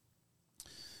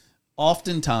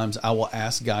 Oftentimes I will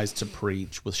ask guys to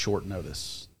preach with short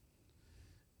notice.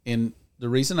 And the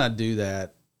reason I do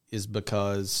that is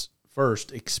because,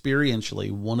 first,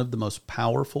 experientially, one of the most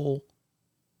powerful,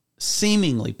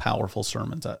 seemingly powerful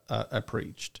sermons I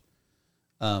preached.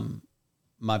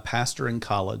 My pastor in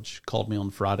college called me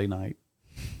on Friday night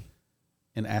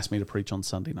and asked me to preach on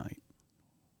Sunday night.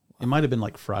 It might have been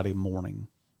like Friday morning,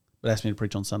 but asked me to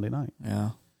preach on Sunday night.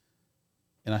 Yeah.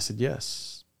 And I said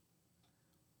yes.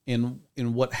 And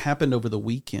what happened over the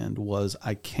weekend was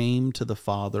I came to the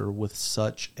Father with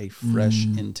such a fresh,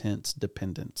 intense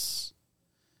dependence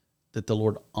that the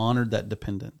Lord honored that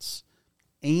dependence.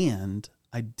 And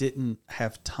I didn't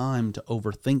have time to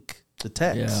overthink the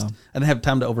text. Yeah. I didn't have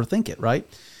time to overthink it, right?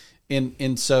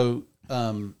 And so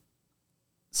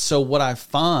what I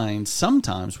find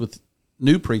sometimes with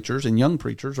new preachers and young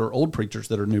preachers or old preachers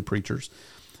that are new preachers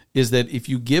is that if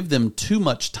you give them too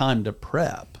much time to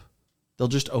prep, they'll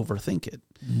just overthink it.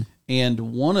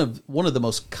 And one of the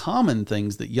most common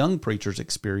things that young preachers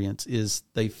experience is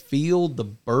they feel the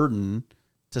burden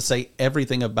to say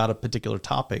everything about a particular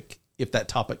topic if that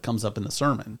topic comes up in the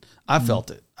sermon. I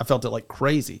felt it. I felt it like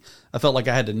crazy. I felt like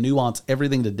I had to nuance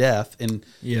everything to death and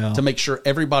to make sure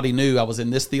everybody knew I was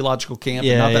in this theological camp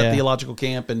and not that theological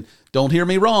camp. And don't hear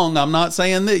me wrong, I'm not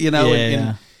saying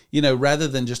that, and rather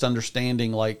than just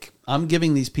understanding, like, I'm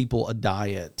giving these people a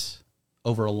diet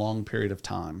over a long period of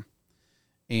time.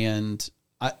 And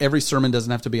every sermon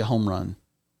doesn't have to be a home run.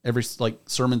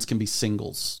 Sermons can be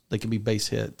singles. They can be base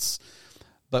hits.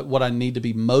 But what I need to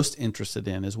be most interested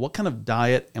in is what kind of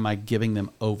diet am I giving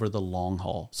them over the long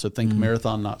haul? So think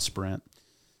marathon, not sprint.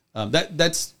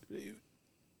 That's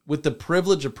with the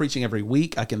privilege of preaching every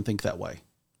week, I can think that way.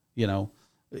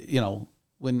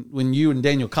 When you and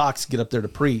Daniel Cox get up there to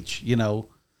preach, you're gonna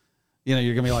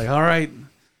be like, all right,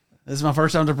 this is my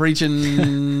first time to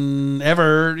preaching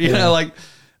ever. It's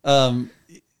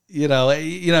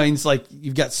like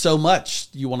you've got so much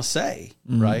you want to say,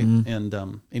 right?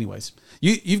 And anyways,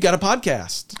 you've got a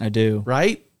podcast. I do,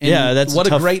 right? And that's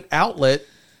what a great outlet.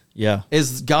 Yeah,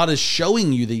 as God is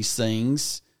showing you these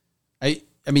things. God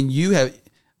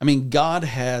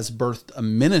has birthed a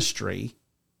ministry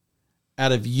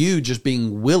out of you just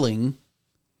being willing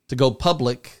to go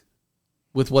public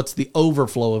with what's the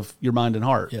overflow of your mind and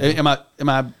heart. Yeah. Am I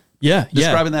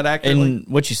describing that accurately? And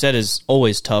what you said is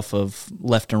always tough of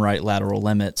left and right lateral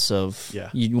limits of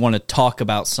you want to talk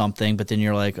about something, but then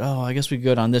you're like, oh, I guess we could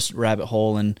go down this rabbit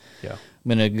hole, and I'm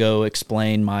going to go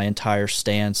explain my entire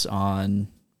stance on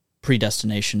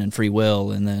predestination and free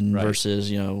will, and then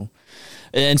versus,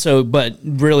 and so, but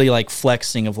really like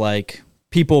flexing of like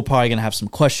people are probably going to have some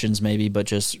questions maybe, but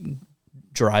just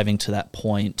driving to that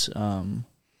point,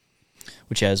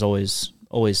 which is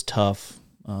always tough.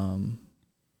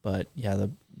 But yeah,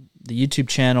 the YouTube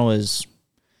channel it's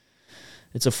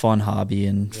a fun hobby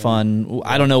and fun.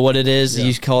 I don't know what it is.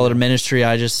 You call it a ministry.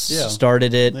 I just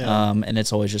started it. And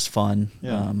it's always just fun.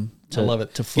 I love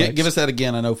it. To flex. Give us that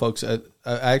again. I know folks, I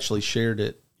actually shared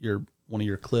it. One of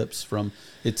your clips from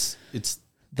it's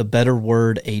The Better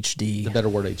Word HD. The Better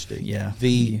Word HD. Yeah.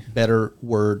 The Better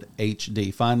Word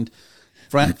HD. Find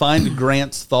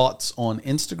Grant's thoughts on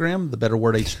Instagram, The Better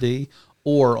Word HD,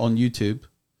 or on YouTube,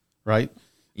 right?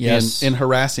 Yes. And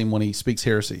harass him when he speaks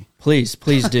heresy. Please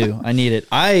do. I need it.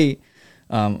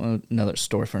 Another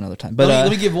story for another time. But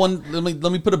let me give one.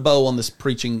 Let me put a bow on this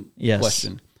preaching Yes.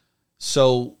 question.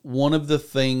 So one of the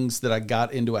things that I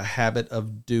got into a habit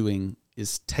of doing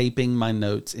is taping my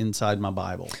notes inside my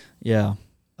Bible. Yeah.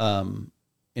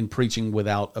 In preaching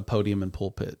without a podium and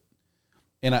pulpit.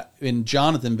 And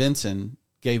Jonathan Vinson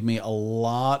gave me a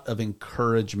lot of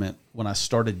encouragement when I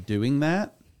started doing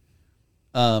that.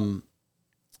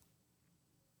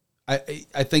 I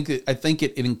think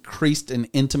it increased an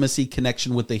intimacy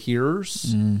connection with the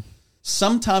hearers.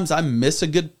 Sometimes I miss a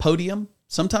good podium.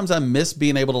 Sometimes I miss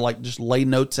being able to like just lay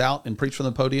notes out and preach from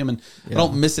the podium, and I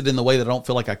don't miss it in the way that I don't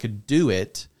feel like I could do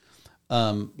it.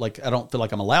 Like I don't feel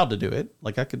like I'm allowed to do it.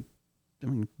 Like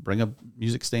bring a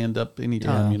music stand up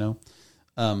anytime,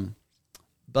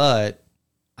 But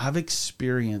I've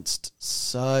experienced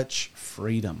such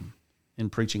freedom in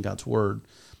preaching God's word.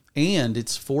 And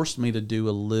it's forced me to do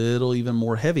a little even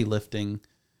more heavy lifting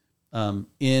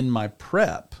in my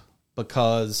prep,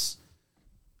 because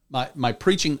my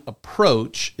preaching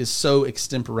approach is so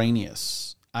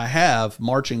extemporaneous. I have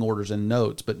marching orders and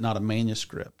notes, but not a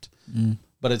manuscript.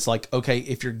 But it's like, okay,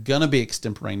 if you're going to be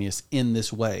extemporaneous in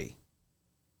this way,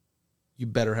 you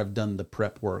better have done the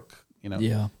prep work,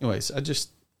 Yeah. Anyways, I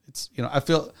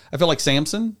feel like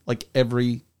Samson, like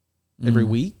every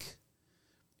week.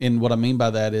 And what I mean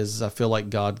by that is I feel like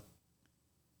God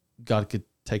could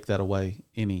take that away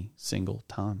any single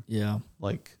time. Yeah.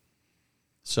 I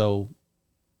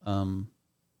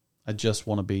just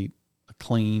want to be a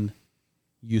clean,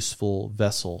 useful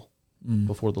vessel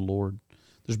before the Lord.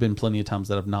 There's been plenty of times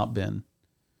that I've not been,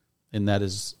 and that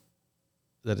is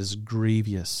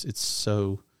grievous. It's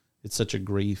such a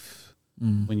grief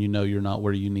when you know you're not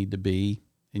where you need to be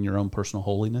in your own personal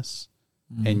holiness,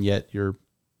 and yet you're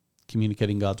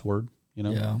communicating God's word,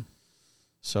 Yeah.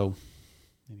 So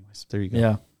anyways, there you go.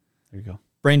 Yeah. There you go.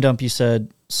 Brain dump, you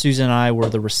said, Susan and I were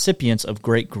the recipients of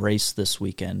great grace this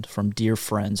weekend from dear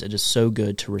friends. It is so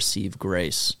good to receive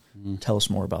grace. Tell us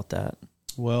more about that.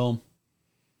 Well,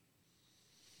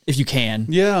 if you can.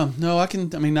 Yeah, no, I can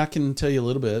tell you a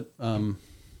little bit.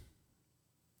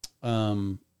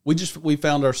 We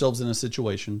found ourselves in a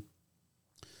situation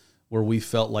where we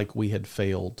felt like we had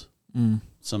failed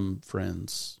some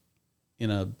friends in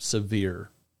a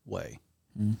severe way.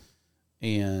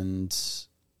 And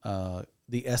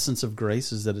the essence of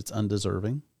grace is that it's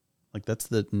undeserving. Like that's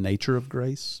the nature of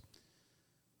grace.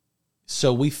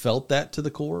 So we felt that to the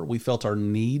core. We felt our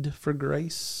need for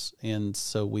grace. And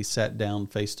so we sat down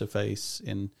face to face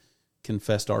and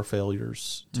confessed our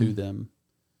failures to them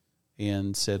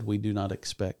and said, we do not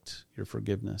expect your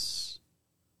forgiveness,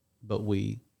 but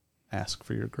we ask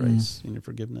for your grace and your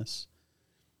forgiveness.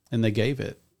 And they gave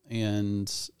it. And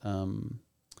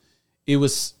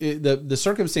the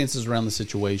circumstances around the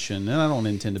situation, and I don't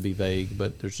intend to be vague,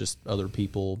 but there's just other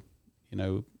people,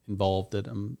 involved that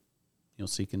I'm,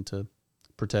 seeking to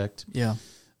protect. Yeah.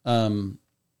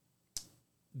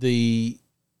 The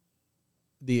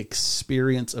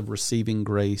experience of receiving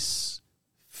grace,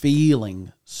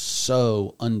 feeling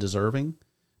so undeserving,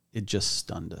 it just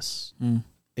stunned us.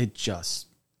 It just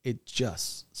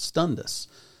stunned us.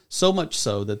 So much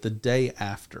so that the day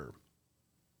after,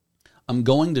 I'm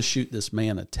going to shoot this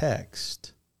man a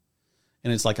text,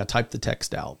 and it's like I typed the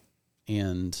text out,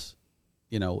 and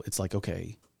it's like,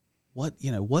 okay,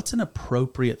 what's an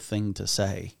appropriate thing to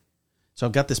say? So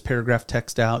I've got this paragraph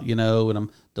text out, and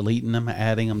I'm deleting them,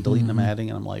 adding, and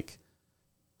I'm like,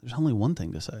 there's only one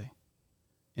thing to say.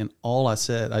 And all I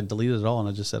said, I deleted it all, and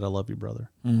I just said, I love you, brother.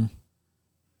 And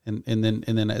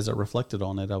then as I reflected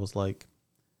on it, I was like,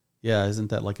 Yeah, isn't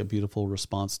that like a beautiful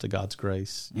response to God's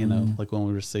grace? You know, like when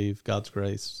we receive God's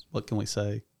grace, what can we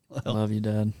say? I love you,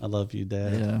 Dad. I love you,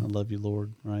 Dad. Yeah. I love you,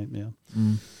 Lord. Right? Yeah.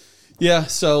 Yeah.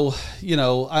 So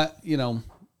we're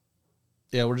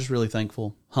just really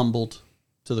thankful, humbled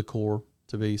to the core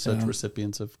to be such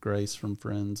recipients of grace from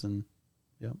friends, and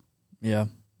yeah,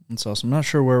 that's awesome. I'm not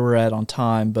sure where we're at on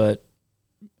time, but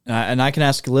and I can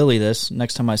ask Lily this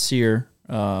next time I see her.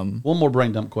 One more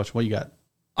brain dump question. What you got?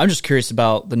 I'm just curious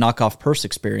about the knockoff purse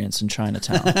experience in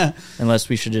Chinatown. Unless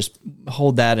we should just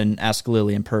hold that and ask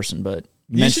Lily in person, but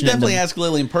you should definitely ask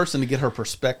Lily in person to get her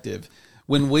perspective.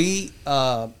 When we,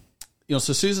 so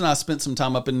Susan and I spent some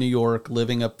time up in New York,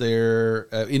 living up there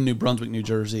in New Brunswick, New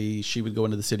Jersey. She would go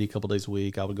into the city a couple days a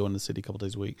week. I would go into the city a couple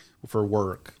days a week for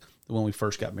work when we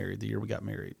first got married, the year we got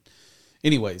married.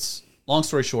 Anyways, long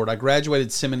story short, I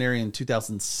graduated seminary in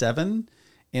 2007,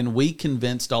 and we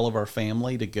convinced all of our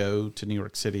family to go to New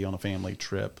York City on a family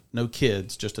trip. No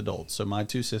kids, just adults. So my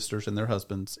 2 sisters and their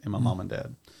husbands and my mom and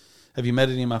dad. Have you met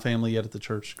any of my family yet at the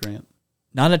church, Grant?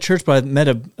 Not at church, but I met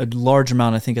a large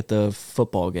amount, I think, at the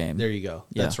football game. There you go.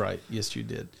 Yeah. That's right. Yes, you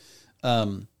did.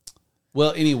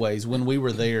 Well, anyways, when we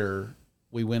were there,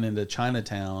 we went into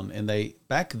Chinatown, and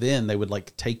back then they would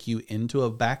like take you into a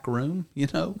back room,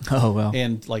 Oh, wow.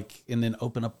 and then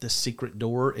open up this secret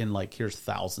door, and like here's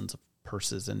thousands of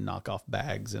purses and knockoff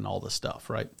bags and all the stuff,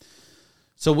 right?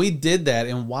 So we did that,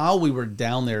 and while we were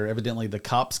down there, evidently the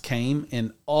cops came,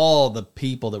 and all the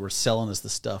people that were selling us the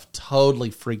stuff totally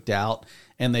freaked out,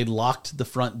 and they locked the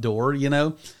front door,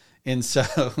 And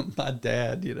so my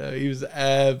dad, he was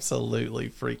absolutely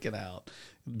freaking out,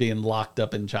 being locked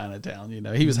up in Chinatown.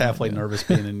 He was halfway nervous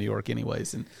being in New York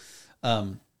anyways. And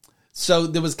so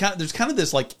there's kind of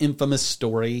this like infamous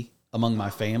story among my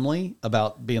family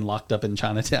about being locked up in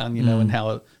Chinatown, and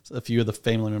how a few of the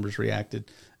family members reacted.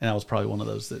 And I was probably one of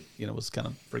those that, was kind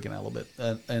of freaking out a little bit.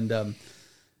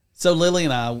 So Lily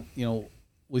and I,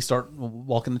 we start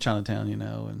walking to Chinatown,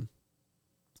 and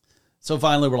so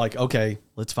finally we're like, okay,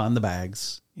 let's find the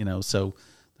bags, so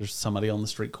there's somebody on the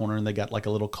street corner, and they got like a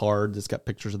little card that's got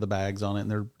pictures of the bags on it.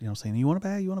 And they're, saying, you want a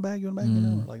bag? You want a bag? You want a bag?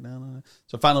 We're like, no.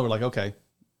 So finally we're like, okay,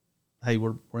 hey,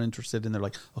 we're interested. And they're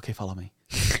like, okay, follow me.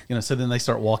 So then they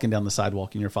start walking down the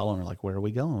sidewalk, and you're following. We're like, where are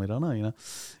we going? We don't know,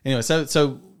 Anyway,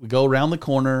 so we go around the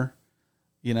corner,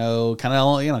 kind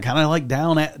of like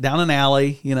down an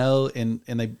alley,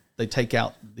 and they take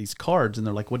out these cards, and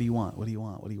they're like, what do you want? What do you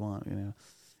want? What do you want? And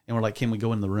we're like, can we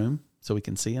go in the room so we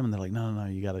can see them? And they're like, no,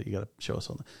 you gotta show us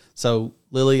on the. So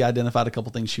Lily identified a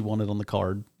couple things she wanted on the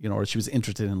card, or she was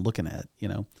interested in looking at,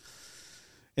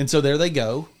 And so there they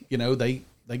go, they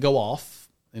go off.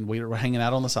 And we were hanging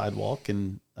out on the sidewalk,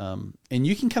 and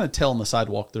you can kind of tell on the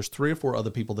sidewalk there's 3 or 4 other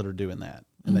people that are doing that,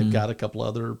 and they've got a couple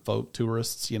other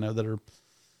tourists, that are.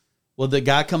 Well, the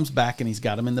guy comes back, and he's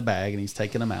got them in the bag, and he's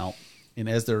taking them out, and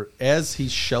as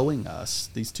he's showing us,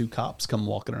 these 2 cops come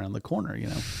walking around the corner,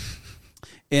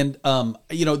 and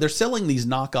they're selling these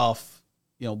knockoff,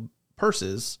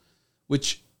 purses,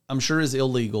 which I'm sure is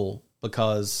illegal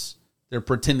because they're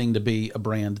pretending to be a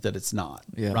brand that it's not,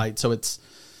 right? So it's.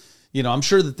 I'm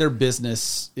sure that their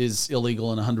business is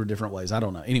illegal in 100 different ways. I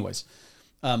don't know. Anyways,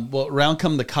 well, around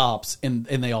come the cops, and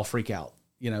they all freak out,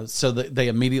 so they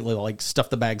immediately like stuff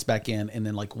the bags back in, and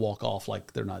then like walk off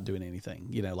like they're not doing anything,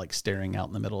 like staring out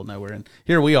in the middle of nowhere. And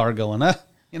here we are going,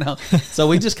 so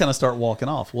we just kind of start walking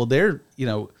off. Well, they're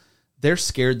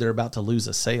scared they're about to lose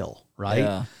a sale, right?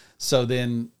 Yeah. So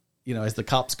then, as the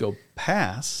cops go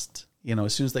past,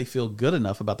 as soon as they feel good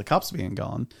enough about the cops being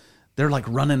gone, they're like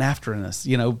running after us,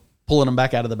 pulling them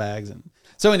back out of the bags. And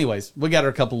so anyways, we got her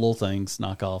a couple little things,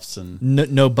 knockoffs, and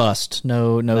no bust,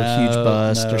 no huge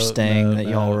bust or sting that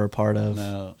y'all were a part of.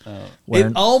 No.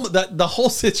 The whole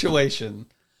situation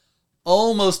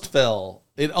almost felt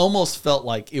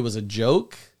like it was a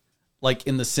joke, like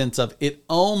in the sense of it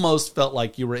almost felt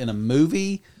like you were in a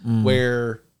movie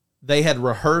where they had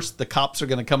rehearsed the cops are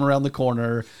going to come around the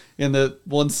corner, and the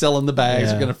ones selling the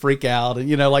bags are going to freak out,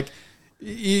 and like.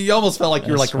 You almost felt like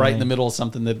you were like right in the middle of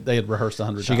something that they had rehearsed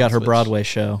 100 times. She got her Broadway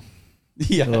show.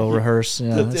 Yeah. A little rehearse.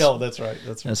 Yeah, that's right.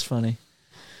 That's funny.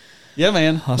 Yeah,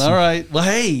 man. Awesome. All right. Well,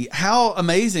 hey, how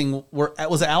amazing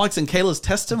was Alex and Kayla's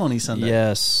testimony Sunday?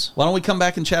 Yes. Why don't we come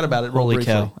back and chat about it real briefly?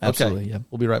 Cow. Absolutely. Okay. Yeah.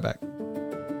 We'll be right back.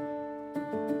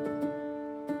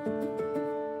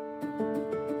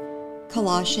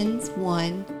 Colossians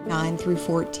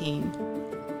 1:9-14.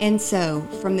 And so,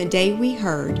 from the day we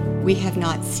heard, we have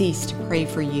not ceased to pray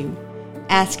for you,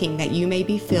 asking that you may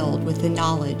be filled with the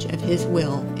knowledge of His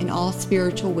will in all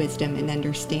spiritual wisdom and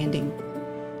understanding,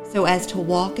 so as to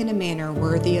walk in a manner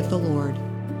worthy of the Lord,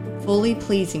 fully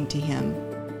pleasing to Him,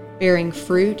 bearing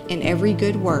fruit in every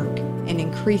good work and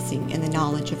increasing in the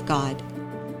knowledge of God,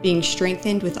 being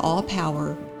strengthened with all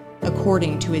power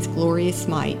according to his glorious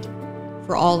might,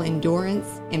 for all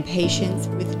endurance and patience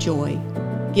with joy,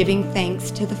 giving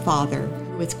thanks to the Father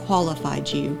who has qualified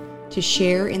you to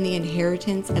share in the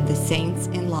inheritance of the saints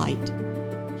in light.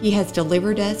 He has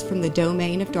delivered us from the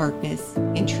domain of darkness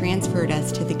and transferred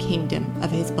us to the kingdom of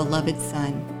his beloved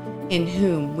Son, in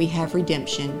whom we have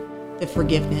redemption, the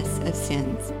forgiveness of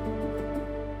sins.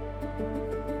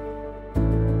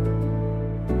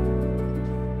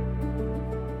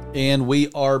 And we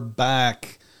are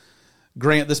back.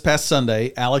 Grant, this past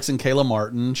Sunday, Alex and Kayla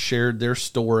Martin shared their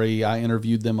story. I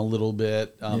interviewed them a little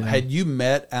bit. Had you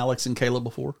met Alex and Kayla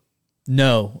before?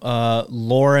 No.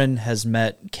 Lauren has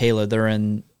met Kayla. They're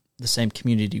in the same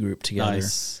community group together.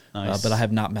 Nice. But I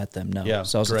have not met them, no. Yeah,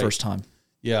 so that was great. the first time.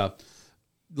 Yeah.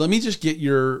 Let me just get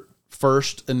your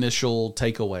first initial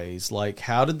takeaways. Like,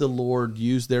 how did the Lord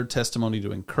use their testimony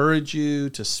to encourage you,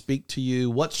 to speak to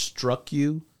you? What struck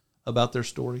you about their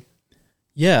story?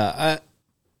 Yeah,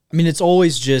 I mean, it's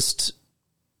always just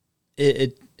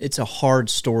it's a hard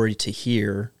story to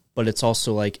hear, but it's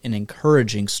also like an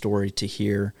encouraging story to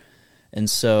hear. And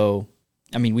so,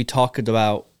 I mean, we talk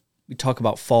about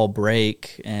fall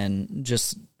break and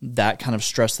just that kind of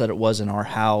stress that it was in our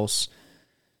house.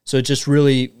 So it just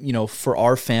really, for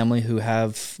our family who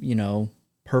have,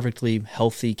 perfectly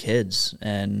healthy kids,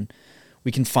 and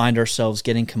we can find ourselves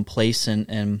getting complacent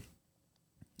and,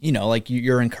 like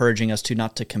you're encouraging us to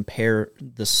not to compare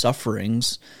the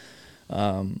sufferings.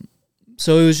 So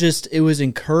it was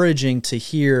encouraging to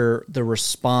hear the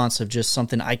response of just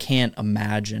something I can't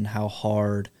imagine how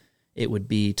hard it would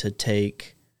be to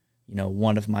take,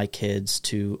 one of my kids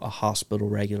to a hospital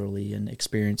regularly and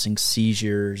experiencing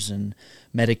seizures and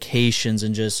medications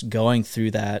and just going through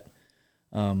that.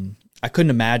 I couldn't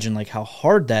imagine like how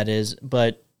hard that is,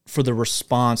 but for the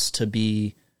response to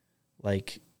be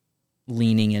like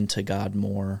leaning into God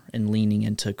more and leaning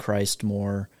into Christ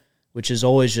more, which is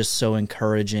always just so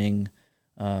encouraging.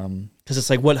 Because it's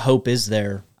like, what hope is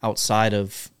there outside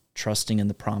of trusting in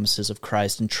the promises of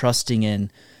Christ and trusting in,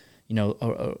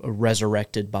 a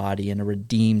resurrected body and a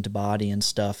redeemed body and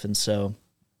stuff. And so,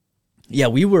 yeah,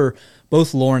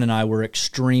 both Lauren and I were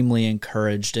extremely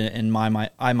encouraged. And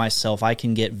I myself, I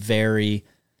can get very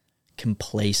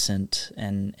complacent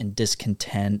and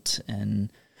discontent and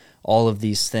all of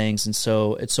these things. And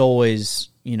so it's always,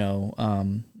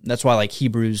 that's why like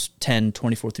Hebrews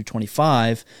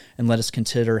 10:24-25, and let us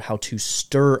consider how to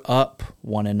stir up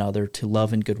one another to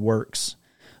love and good works,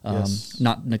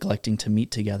 not neglecting to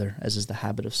meet together, as is the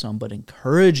habit of some, but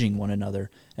encouraging one another,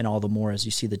 and all the more as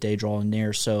you see the day drawing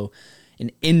near. So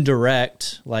an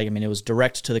indirect, it was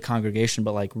direct to the congregation,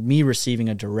 but like me receiving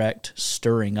a direct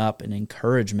stirring up and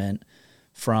encouragement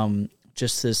from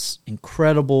just this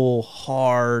incredible,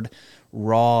 hard,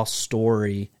 raw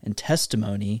story and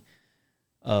testimony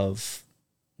of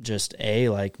just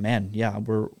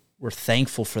we're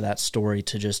thankful for that story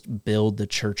to just build the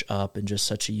church up in just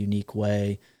such a unique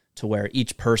way, to where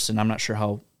each person, I'm not sure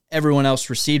how everyone else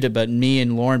received it, but me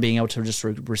and Lauren being able to just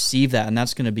receive that, and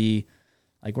that's going to be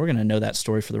like, we're going to know that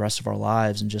story for the rest of our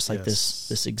lives, and just like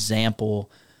this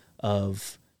example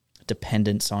of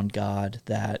dependence on God,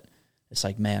 that it's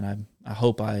like, man, I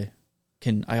hope I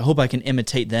can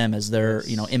imitate them as they're,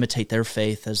 imitate their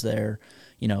faith as they're,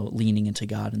 leaning into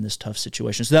God in this tough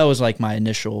situation. So that was like my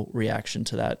initial reaction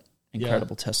to that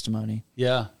incredible testimony.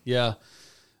 Yeah. Yeah.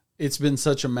 It's been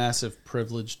such a massive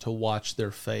privilege to watch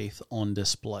their faith on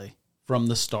display from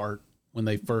the start,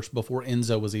 before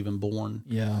Enzo was even born.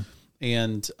 Yeah.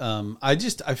 And I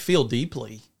feel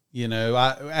deeply,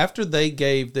 after they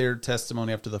gave their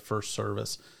testimony after the first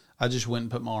service, I just went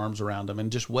and put my arms around them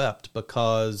and just wept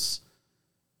because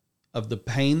of the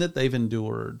pain that they've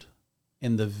endured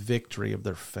and the victory of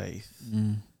their faith,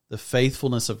 the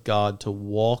faithfulness of God to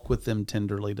walk with them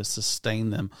tenderly, to sustain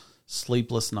them,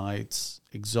 sleepless nights,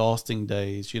 exhausting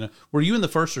days. Were you in the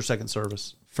first or second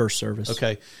service? First service.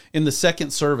 Okay. In the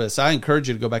second service, I encourage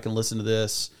you to go back and listen to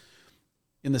this.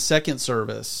 In the second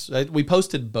service, we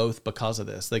posted both because of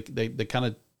this. They kind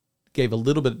of gave a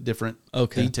little bit different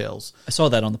details. I saw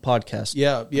that on the podcast.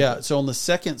 Yeah. So on the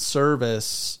second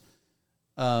service,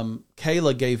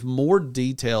 Kayla gave more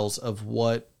details of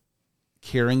what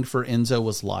caring for Enzo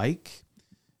was like,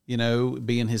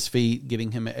 being his feet,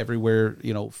 getting him everywhere,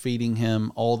 feeding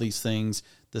him, all these things,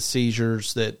 the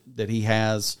seizures that he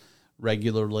has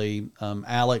regularly.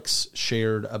 Alex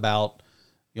shared about,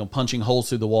 punching holes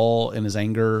through the wall in his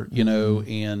anger,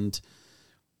 and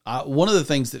one of the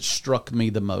things that struck me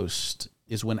the most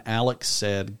is when Alex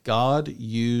said God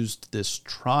used this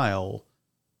trial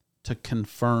to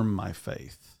confirm my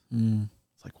faith.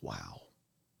 It's like, wow.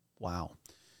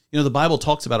 You know, the Bible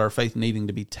talks about our faith needing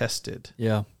to be tested.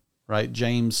 Yeah. Right?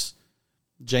 James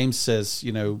says,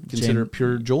 you know, consider it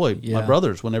pure joy, my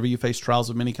brothers, whenever you face trials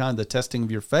of many kind, the testing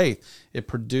of your faith, it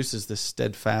produces this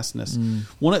steadfastness.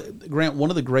 Grant, one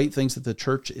of the great things that the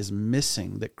church is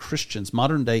missing, that Christians,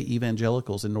 modern day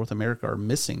evangelicals in North America are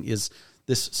missing, is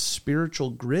this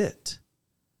spiritual grit.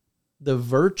 The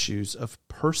virtues of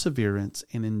perseverance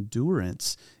and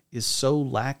endurance is so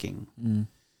lacking in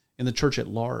the church at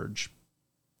large.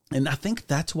 And I think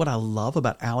that's what I love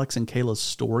about Alex and Kayla's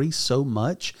story so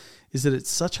much, is that it's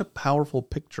such a powerful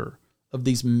picture of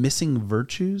these missing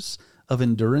virtues of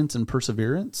endurance and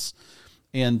perseverance.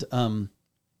 And,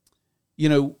 you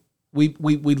know, we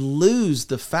lose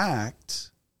the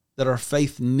fact that our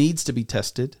faith needs to be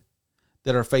tested,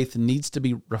 that our faith needs to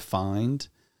be refined,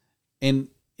 and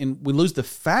we lose the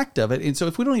fact of it. And so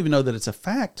if we don't even know that it's a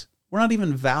fact, we're not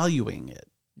even valuing it,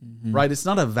 right? It's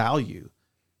not a value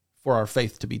for our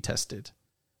faith to be tested.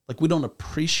 Like, we don't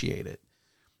appreciate it.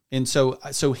 And so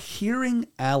hearing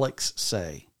Alex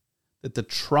say that the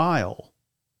trial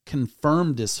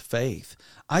confirmed his faith,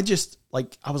 I was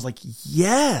like,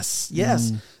 yes,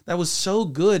 that was so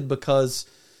good, because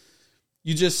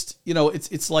you just, you know,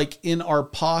 it's like in our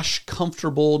posh,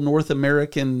 comfortable North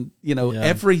American, you know,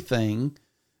 everything,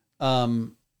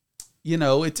 you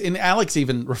know, it's, and Alex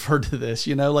even referred to this,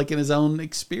 you know, like in his own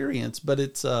experience, but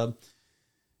it's, to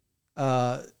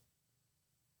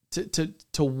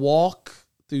walk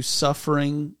through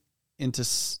suffering and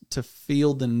to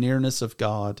feel the nearness of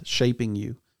God shaping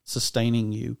you,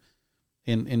 sustaining you,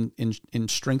 in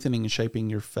strengthening and shaping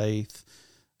your faith.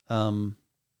 I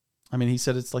mean, he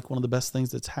said it's like one of the best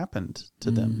things that's happened to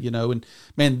them, you know, and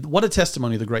man, what a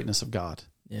testimony of the greatness of God.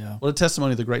 Yeah. What a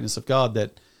testimony of the greatness of God,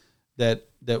 that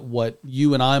what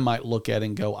you and I might look at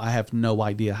and go, I have no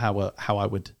idea how I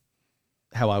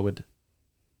would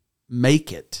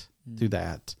make it through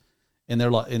that. And they're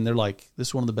like, this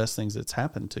is one of the best things that's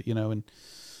happened to, you know, and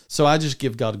so I just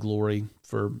give God glory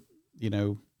for, you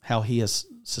know, how he has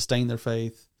sustained their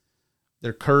faith,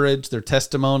 their courage, their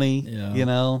testimony, you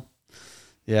know.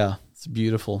 Yeah, it's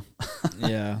beautiful.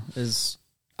 I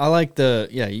like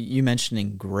you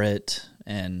mentioning grit,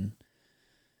 and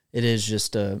it is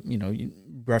just you know,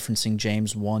 referencing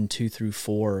James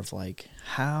 1:2-4 of like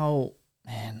how,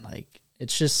 man, like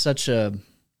it's just such a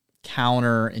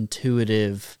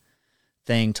counterintuitive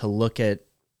thing to look at,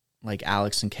 like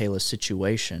Alex and Kayla's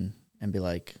situation and be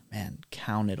like, man,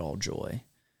 count it all joy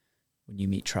when you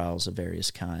meet trials of various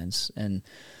kinds. And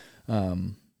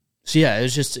so yeah, it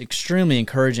was just extremely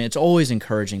encouraging. It's always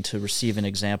encouraging to receive an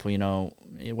example, you know,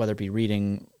 whether it be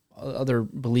reading other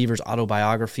believers'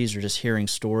 autobiographies or just hearing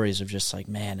stories of just like,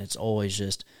 man, it's always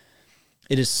just,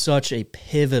 it is such a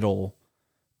pivotal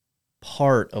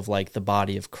part of like the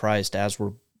body of Christ as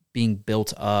we're being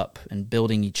built up and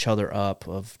building each other up,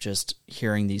 of just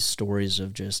hearing these stories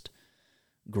of just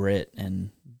grit and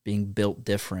being built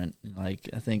different. Like,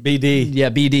 I think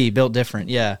BD, built different.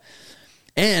 Yeah.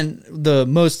 And the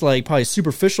most like probably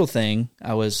superficial thing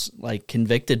I was like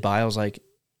convicted by, I was like,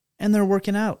 and they're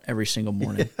working out every single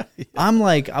morning. Yeah. I'm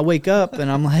like, I wake up and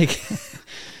I'm like,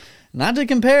 not to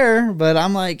compare, but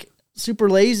I'm like super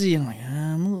lazy. And I'm like,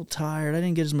 I'm a little tired. I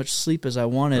didn't get as much sleep as I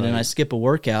wanted. Right. And I skip a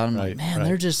workout. I'm like, man,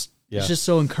 they're just, it's just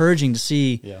so encouraging to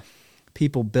see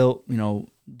people built, you know,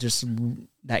 just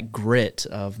that grit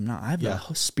of, no, I have the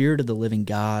Spirit of the living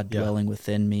God dwelling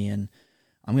within me, and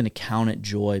I'm going to count it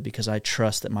joy because I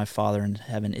trust that my Father in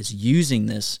heaven is using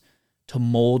this to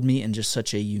mold me in just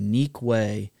such a unique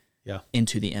way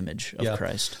into the image of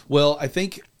Christ. Well, I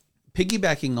think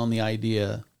piggybacking on the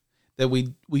idea that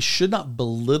we should not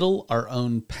belittle our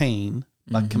own pain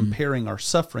by comparing our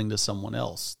suffering to someone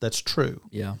else. That's true.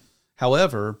 Yeah.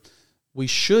 However, we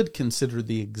should consider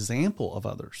the example of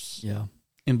others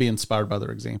and be inspired by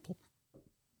their example.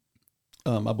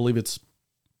 I believe it's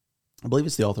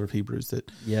the author of Hebrews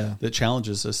that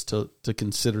challenges us to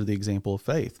consider the example of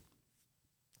faith.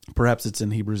 Perhaps it's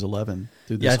in Hebrews 11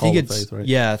 through this hall of faith, right?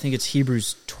 Yeah, I think it's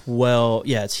Hebrews 12.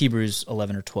 Yeah, it's Hebrews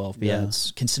 11 or 12. But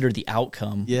it's consider the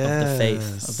outcome of the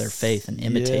faith, of their faith, and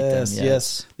imitate them.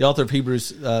 Yes. The author of Hebrews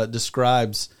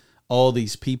describes all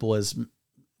these people as,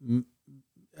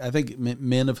 I think,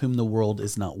 men of whom the world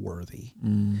is not worthy.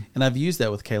 And I've used that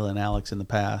with Kayla and Alex in the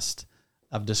past.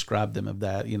 I've described them of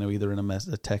that, you know, either in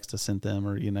a text I sent them,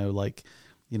 or, you know, like,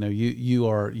 you know, you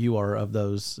are of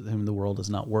those whom the world is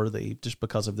not worthy, just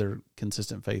because of their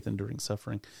consistent faith enduring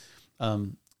suffering.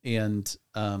 So you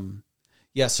know,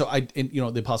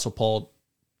 the Apostle Paul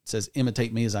says,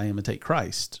 imitate me as I imitate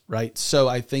Christ, right? So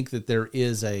I think that there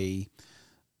is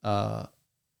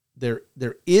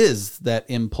there is that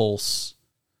impulse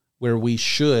where we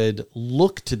should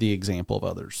look to the example of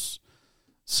others.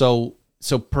 So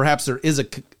perhaps there is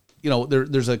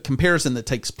there's a comparison that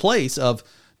takes place of,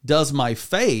 does my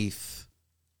faith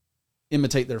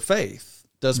imitate their faith?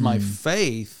 Does my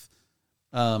faith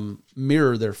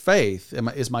mirror their faith?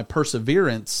 Is my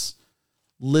perseverance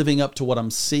living up to what I'm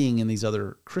seeing in these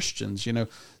other Christians?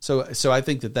 So I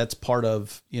think that's part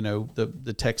of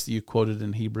the text that you quoted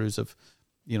in Hebrews of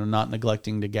not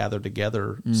neglecting to gather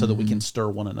together so that we can stir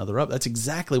one another up. That's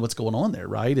exactly what's going on there,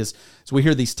 right? So we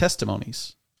hear these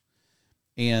testimonies,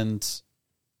 and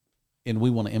we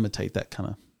want to imitate that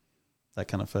kind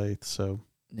of faith. So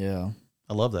yeah,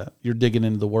 I love that. You're digging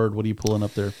into the word. What are you pulling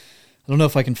up there? I don't know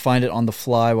if I can find it on the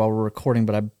fly while we're recording,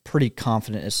 but I'm pretty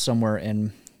confident it's somewhere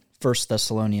in 1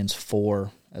 Thessalonians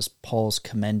 4 as Paul's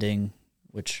commending,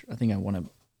 which I think I want to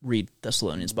read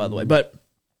Thessalonians, by the way. But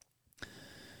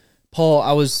Paul,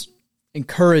 I was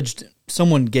encouraged.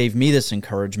 Someone gave me this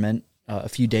encouragement a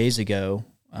few days ago.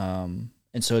 And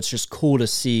so it's just cool to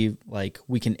see, like,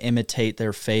 we can imitate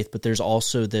their faith, but there's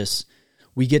also this,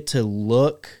 we get to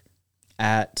look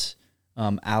at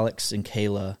Alex and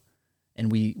Kayla,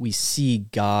 and we see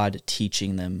God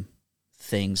teaching them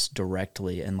things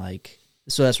directly. And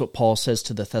so that's what Paul says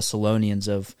to the Thessalonians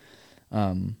of,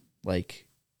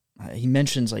 he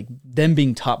mentions them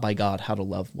being taught by God how to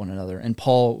love one another. And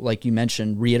Paul, like you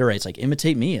mentioned, reiterates,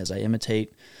 imitate me as I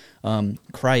imitate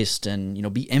Christ,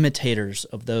 and be imitators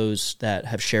of those that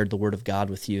have shared the word of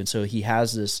God with you. And so he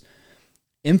has this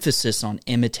emphasis on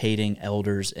imitating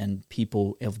elders and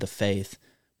people of the faith.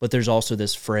 But there's also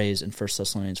this phrase in 1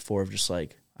 Thessalonians 4 of just I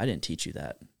didn't teach you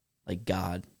that.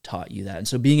 God taught you that. And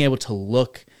so being able to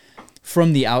look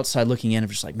from the outside looking in of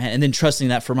just man, and then trusting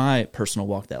that for my personal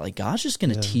walk, that God's just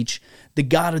going to teach, the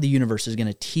God of the universe is going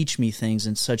to teach me things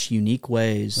in such unique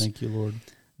ways. Thank you, Lord.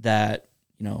 That,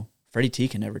 Freddie T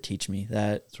can never teach me,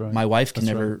 that right. My wife can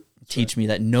never teach me,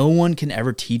 that no one can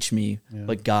ever teach me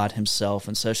but God himself.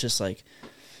 And so it's just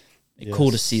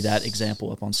cool to see that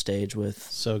example up on stage with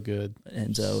so good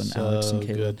Enzo and Alex and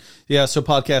Caleb. Good. Yeah, so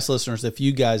podcast listeners, if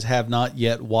you guys have not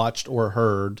yet watched or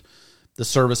heard the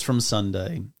service from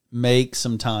Sunday, make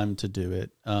some time to do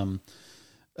it.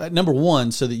 Number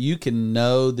one, so that you can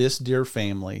know this dear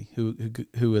family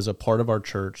who is a part of our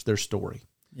church, their story.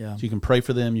 Yeah. So you can pray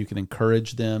for them, you can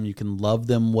encourage them, you can love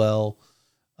them well,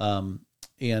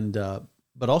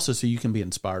 but also so you can be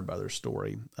inspired by their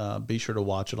story. Be sure to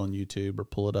watch it on YouTube or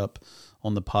pull it up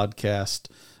on the podcast.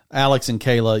 Alex and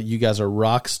Kayla, you guys are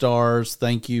rock stars.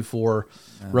 Thank you for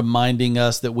reminding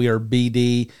us that we are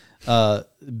BD,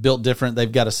 built different. They've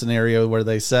got a scenario where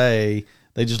they say,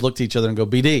 they just look to each other and go,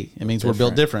 BD. It means we're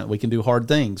built different. We can do hard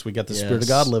things. We got the Spirit of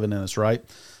God living in us, right?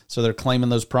 So they're claiming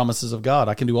those promises of God.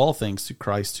 I can do all things through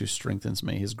Christ who strengthens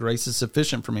me. His grace is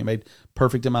sufficient for me, made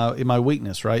perfect in my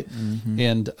weakness, right? Mm-hmm.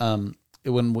 And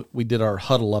when we did our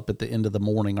huddle up at the end of the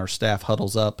morning, our staff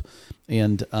huddles up,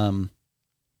 and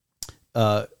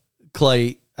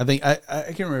Clay, I think I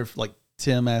can't remember if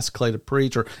Tim asked Clay to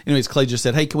preach, or anyways, Clay just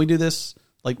said, "Hey, can we do this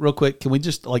real quick? Can we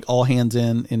just all hands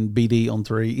in BD on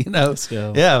 3?" Let's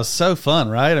go. Yeah, it was so fun,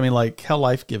 right? I mean, how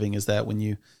life giving is that when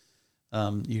you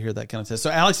hear that kind of stuff.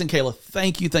 So Alex and Kayla,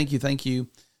 thank you.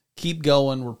 Keep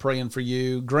going. We're praying for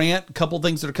you. Grant, a couple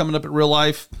things that are coming up at Real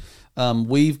Life.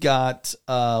 We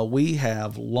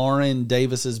have Lauren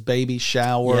Davis's baby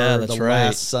shower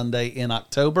last Sunday in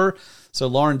October. So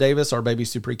Lauren Davis, our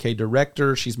Babies Through Pre-K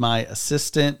director, she's my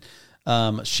assistant.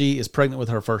 She is pregnant with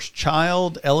her first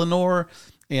child, Eleanor,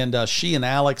 and she and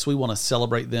Alex, we want to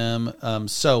celebrate them.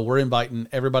 So we're inviting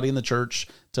everybody in the church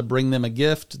to bring them a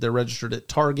gift. They're registered at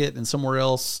Target and somewhere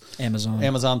else.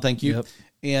 Amazon, thank you. Yep.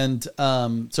 And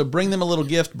so bring them a little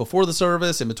gift before the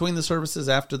service, in between the services,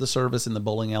 after the service, in the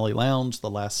Bowling Alley Lounge the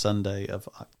last Sunday of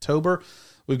October.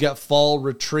 We've got fall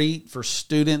retreat for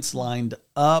students lined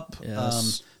up.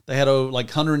 Yes. They had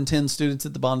 110 students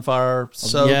at the bonfire.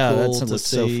 So cool to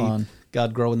see. So fun.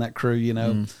 God growing that crew,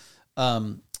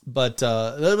 But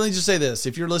let me just say this.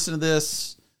 If you're listening to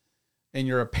this and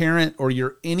you're a parent or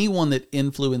you're anyone that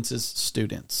influences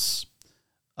students,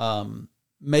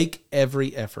 make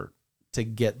every effort to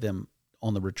get them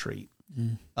on the retreat.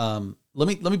 Let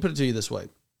me put it to you this way.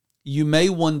 You may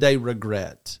one day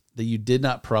regret that you did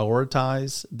not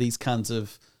prioritize these kinds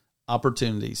of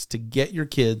opportunities to get your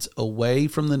kids away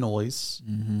from the noise,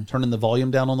 turning the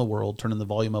volume down on the world, turning the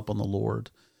volume up on the Lord.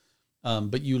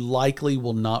 But you likely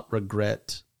will not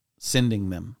regret sending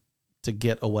them to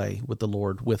get away with the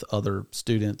Lord with other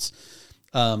students.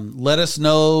 Let us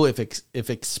know if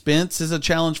expense is a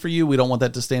challenge for you. We don't want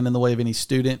that to stand in the way of any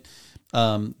student.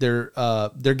 They're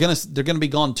gonna be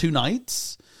gone 2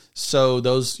 nights. So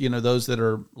those that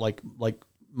are like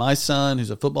my son, who's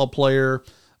a football player,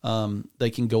 they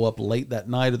can go up late that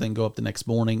night or then go up the next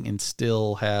morning and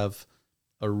still have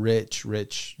a rich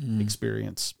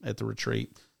experience at the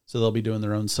retreat. So they'll be doing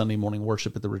their own Sunday morning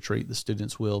worship at the retreat. The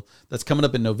students will. That's coming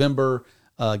up in November.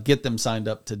 Get them signed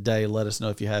up today. Let us know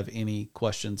if you have any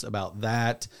questions about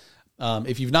that.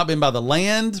 If you've not been by the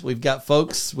land, we've got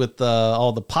folks with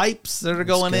all the pipes that are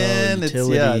going in.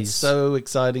 It's so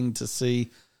exciting to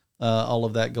see all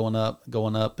of that going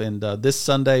up. And this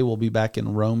Sunday we'll be back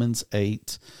in Romans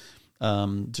 8.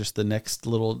 Just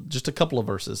a couple of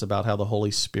verses about how the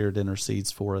Holy Spirit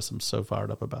intercedes for us. I'm so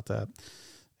fired up about that.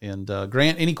 And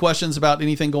Grant, any questions about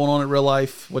anything going on in real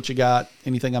life? What you got?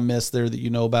 Anything I missed there that you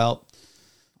know about?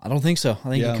 I don't think so. I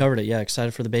think you covered it. Yeah,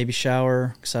 excited for the baby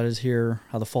shower. Excited to hear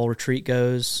how the fall retreat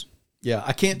goes. Yeah,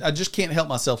 I just can't help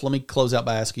myself. Let me close out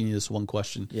by asking you this one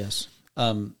question. Yes.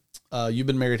 You've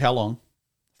been married how long?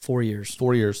 4 years.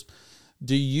 4 years.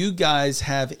 Do you guys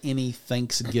have any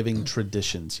Thanksgiving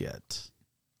traditions yet?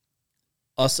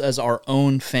 Us as our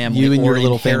own family, you and or your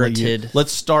little inherited. Family.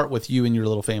 Let's start with you and your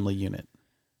little family unit.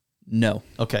 No.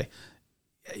 Okay.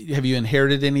 Have you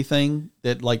inherited anything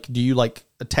that do you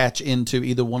attach into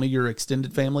either one of your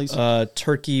extended families?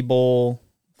 Turkey bowl,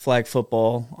 flag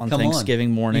football on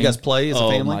Thanksgiving morning. You guys play as a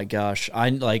family? Oh my gosh. Are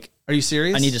you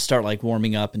serious? I need to start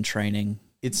warming up and training.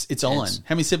 It's on.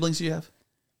 How many siblings do you have?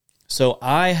 So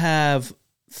I have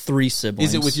 3 siblings.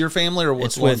 Is it with your family or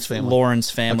what's with family?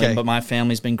 Lauren's family, okay. But my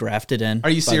family's been grafted in. Are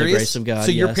you serious? By the grace of God.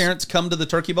 So your parents come to the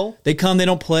Turkey Bowl? They come, they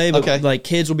don't play, but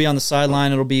kids will be on the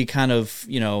sideline. It'll be kind of,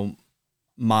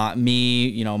 my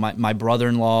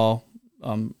brother-in-law.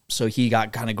 So he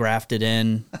got kind of grafted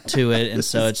in to it. And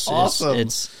so it's awesome.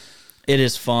 It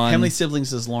is fun. How many siblings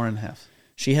does Lauren have?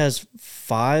 She has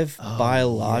 5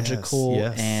 biological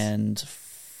yes. and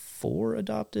 4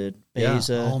 adopted.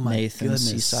 Beza, Nathan, goodness.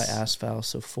 Seaside, Asphalt,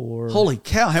 so 4. Holy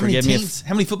cow! How many teams?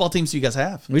 How many football teams do you guys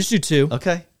have? We just do 2.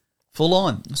 Okay, full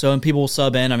on. So when people will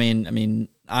sub in, I mean,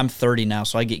 I'm 30 now,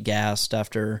 so I get gassed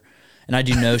after, and I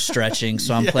do no stretching,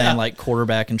 so I'm playing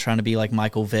quarterback and trying to be like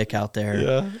Michael Vick out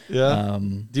there. Yeah.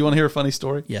 Do you want to hear a funny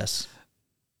story? Yes.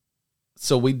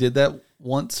 So we did that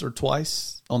once or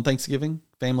twice on Thanksgiving,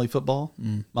 family football.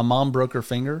 My mom broke her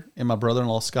finger, and my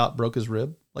brother-in-law Scott broke his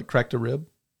rib, cracked a rib.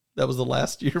 That was the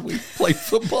last year we played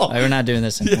football. We're not doing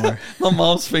this anymore. My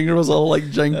mom's finger was all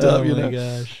janked up. Oh my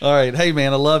gosh! All right, hey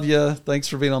man, I love you. Thanks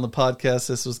for being on the podcast.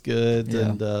 This was good,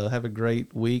 and have a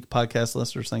great week, podcast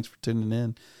listeners. Thanks for tuning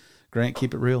in. Grant,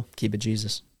 keep it real. Keep it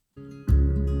Jesus.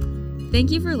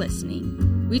 Thank you for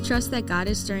listening. We trust that God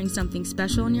is stirring something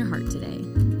special in your heart today.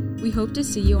 We hope to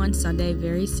see you on Sunday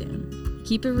very soon.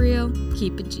 Keep it real.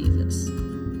 Keep it Jesus.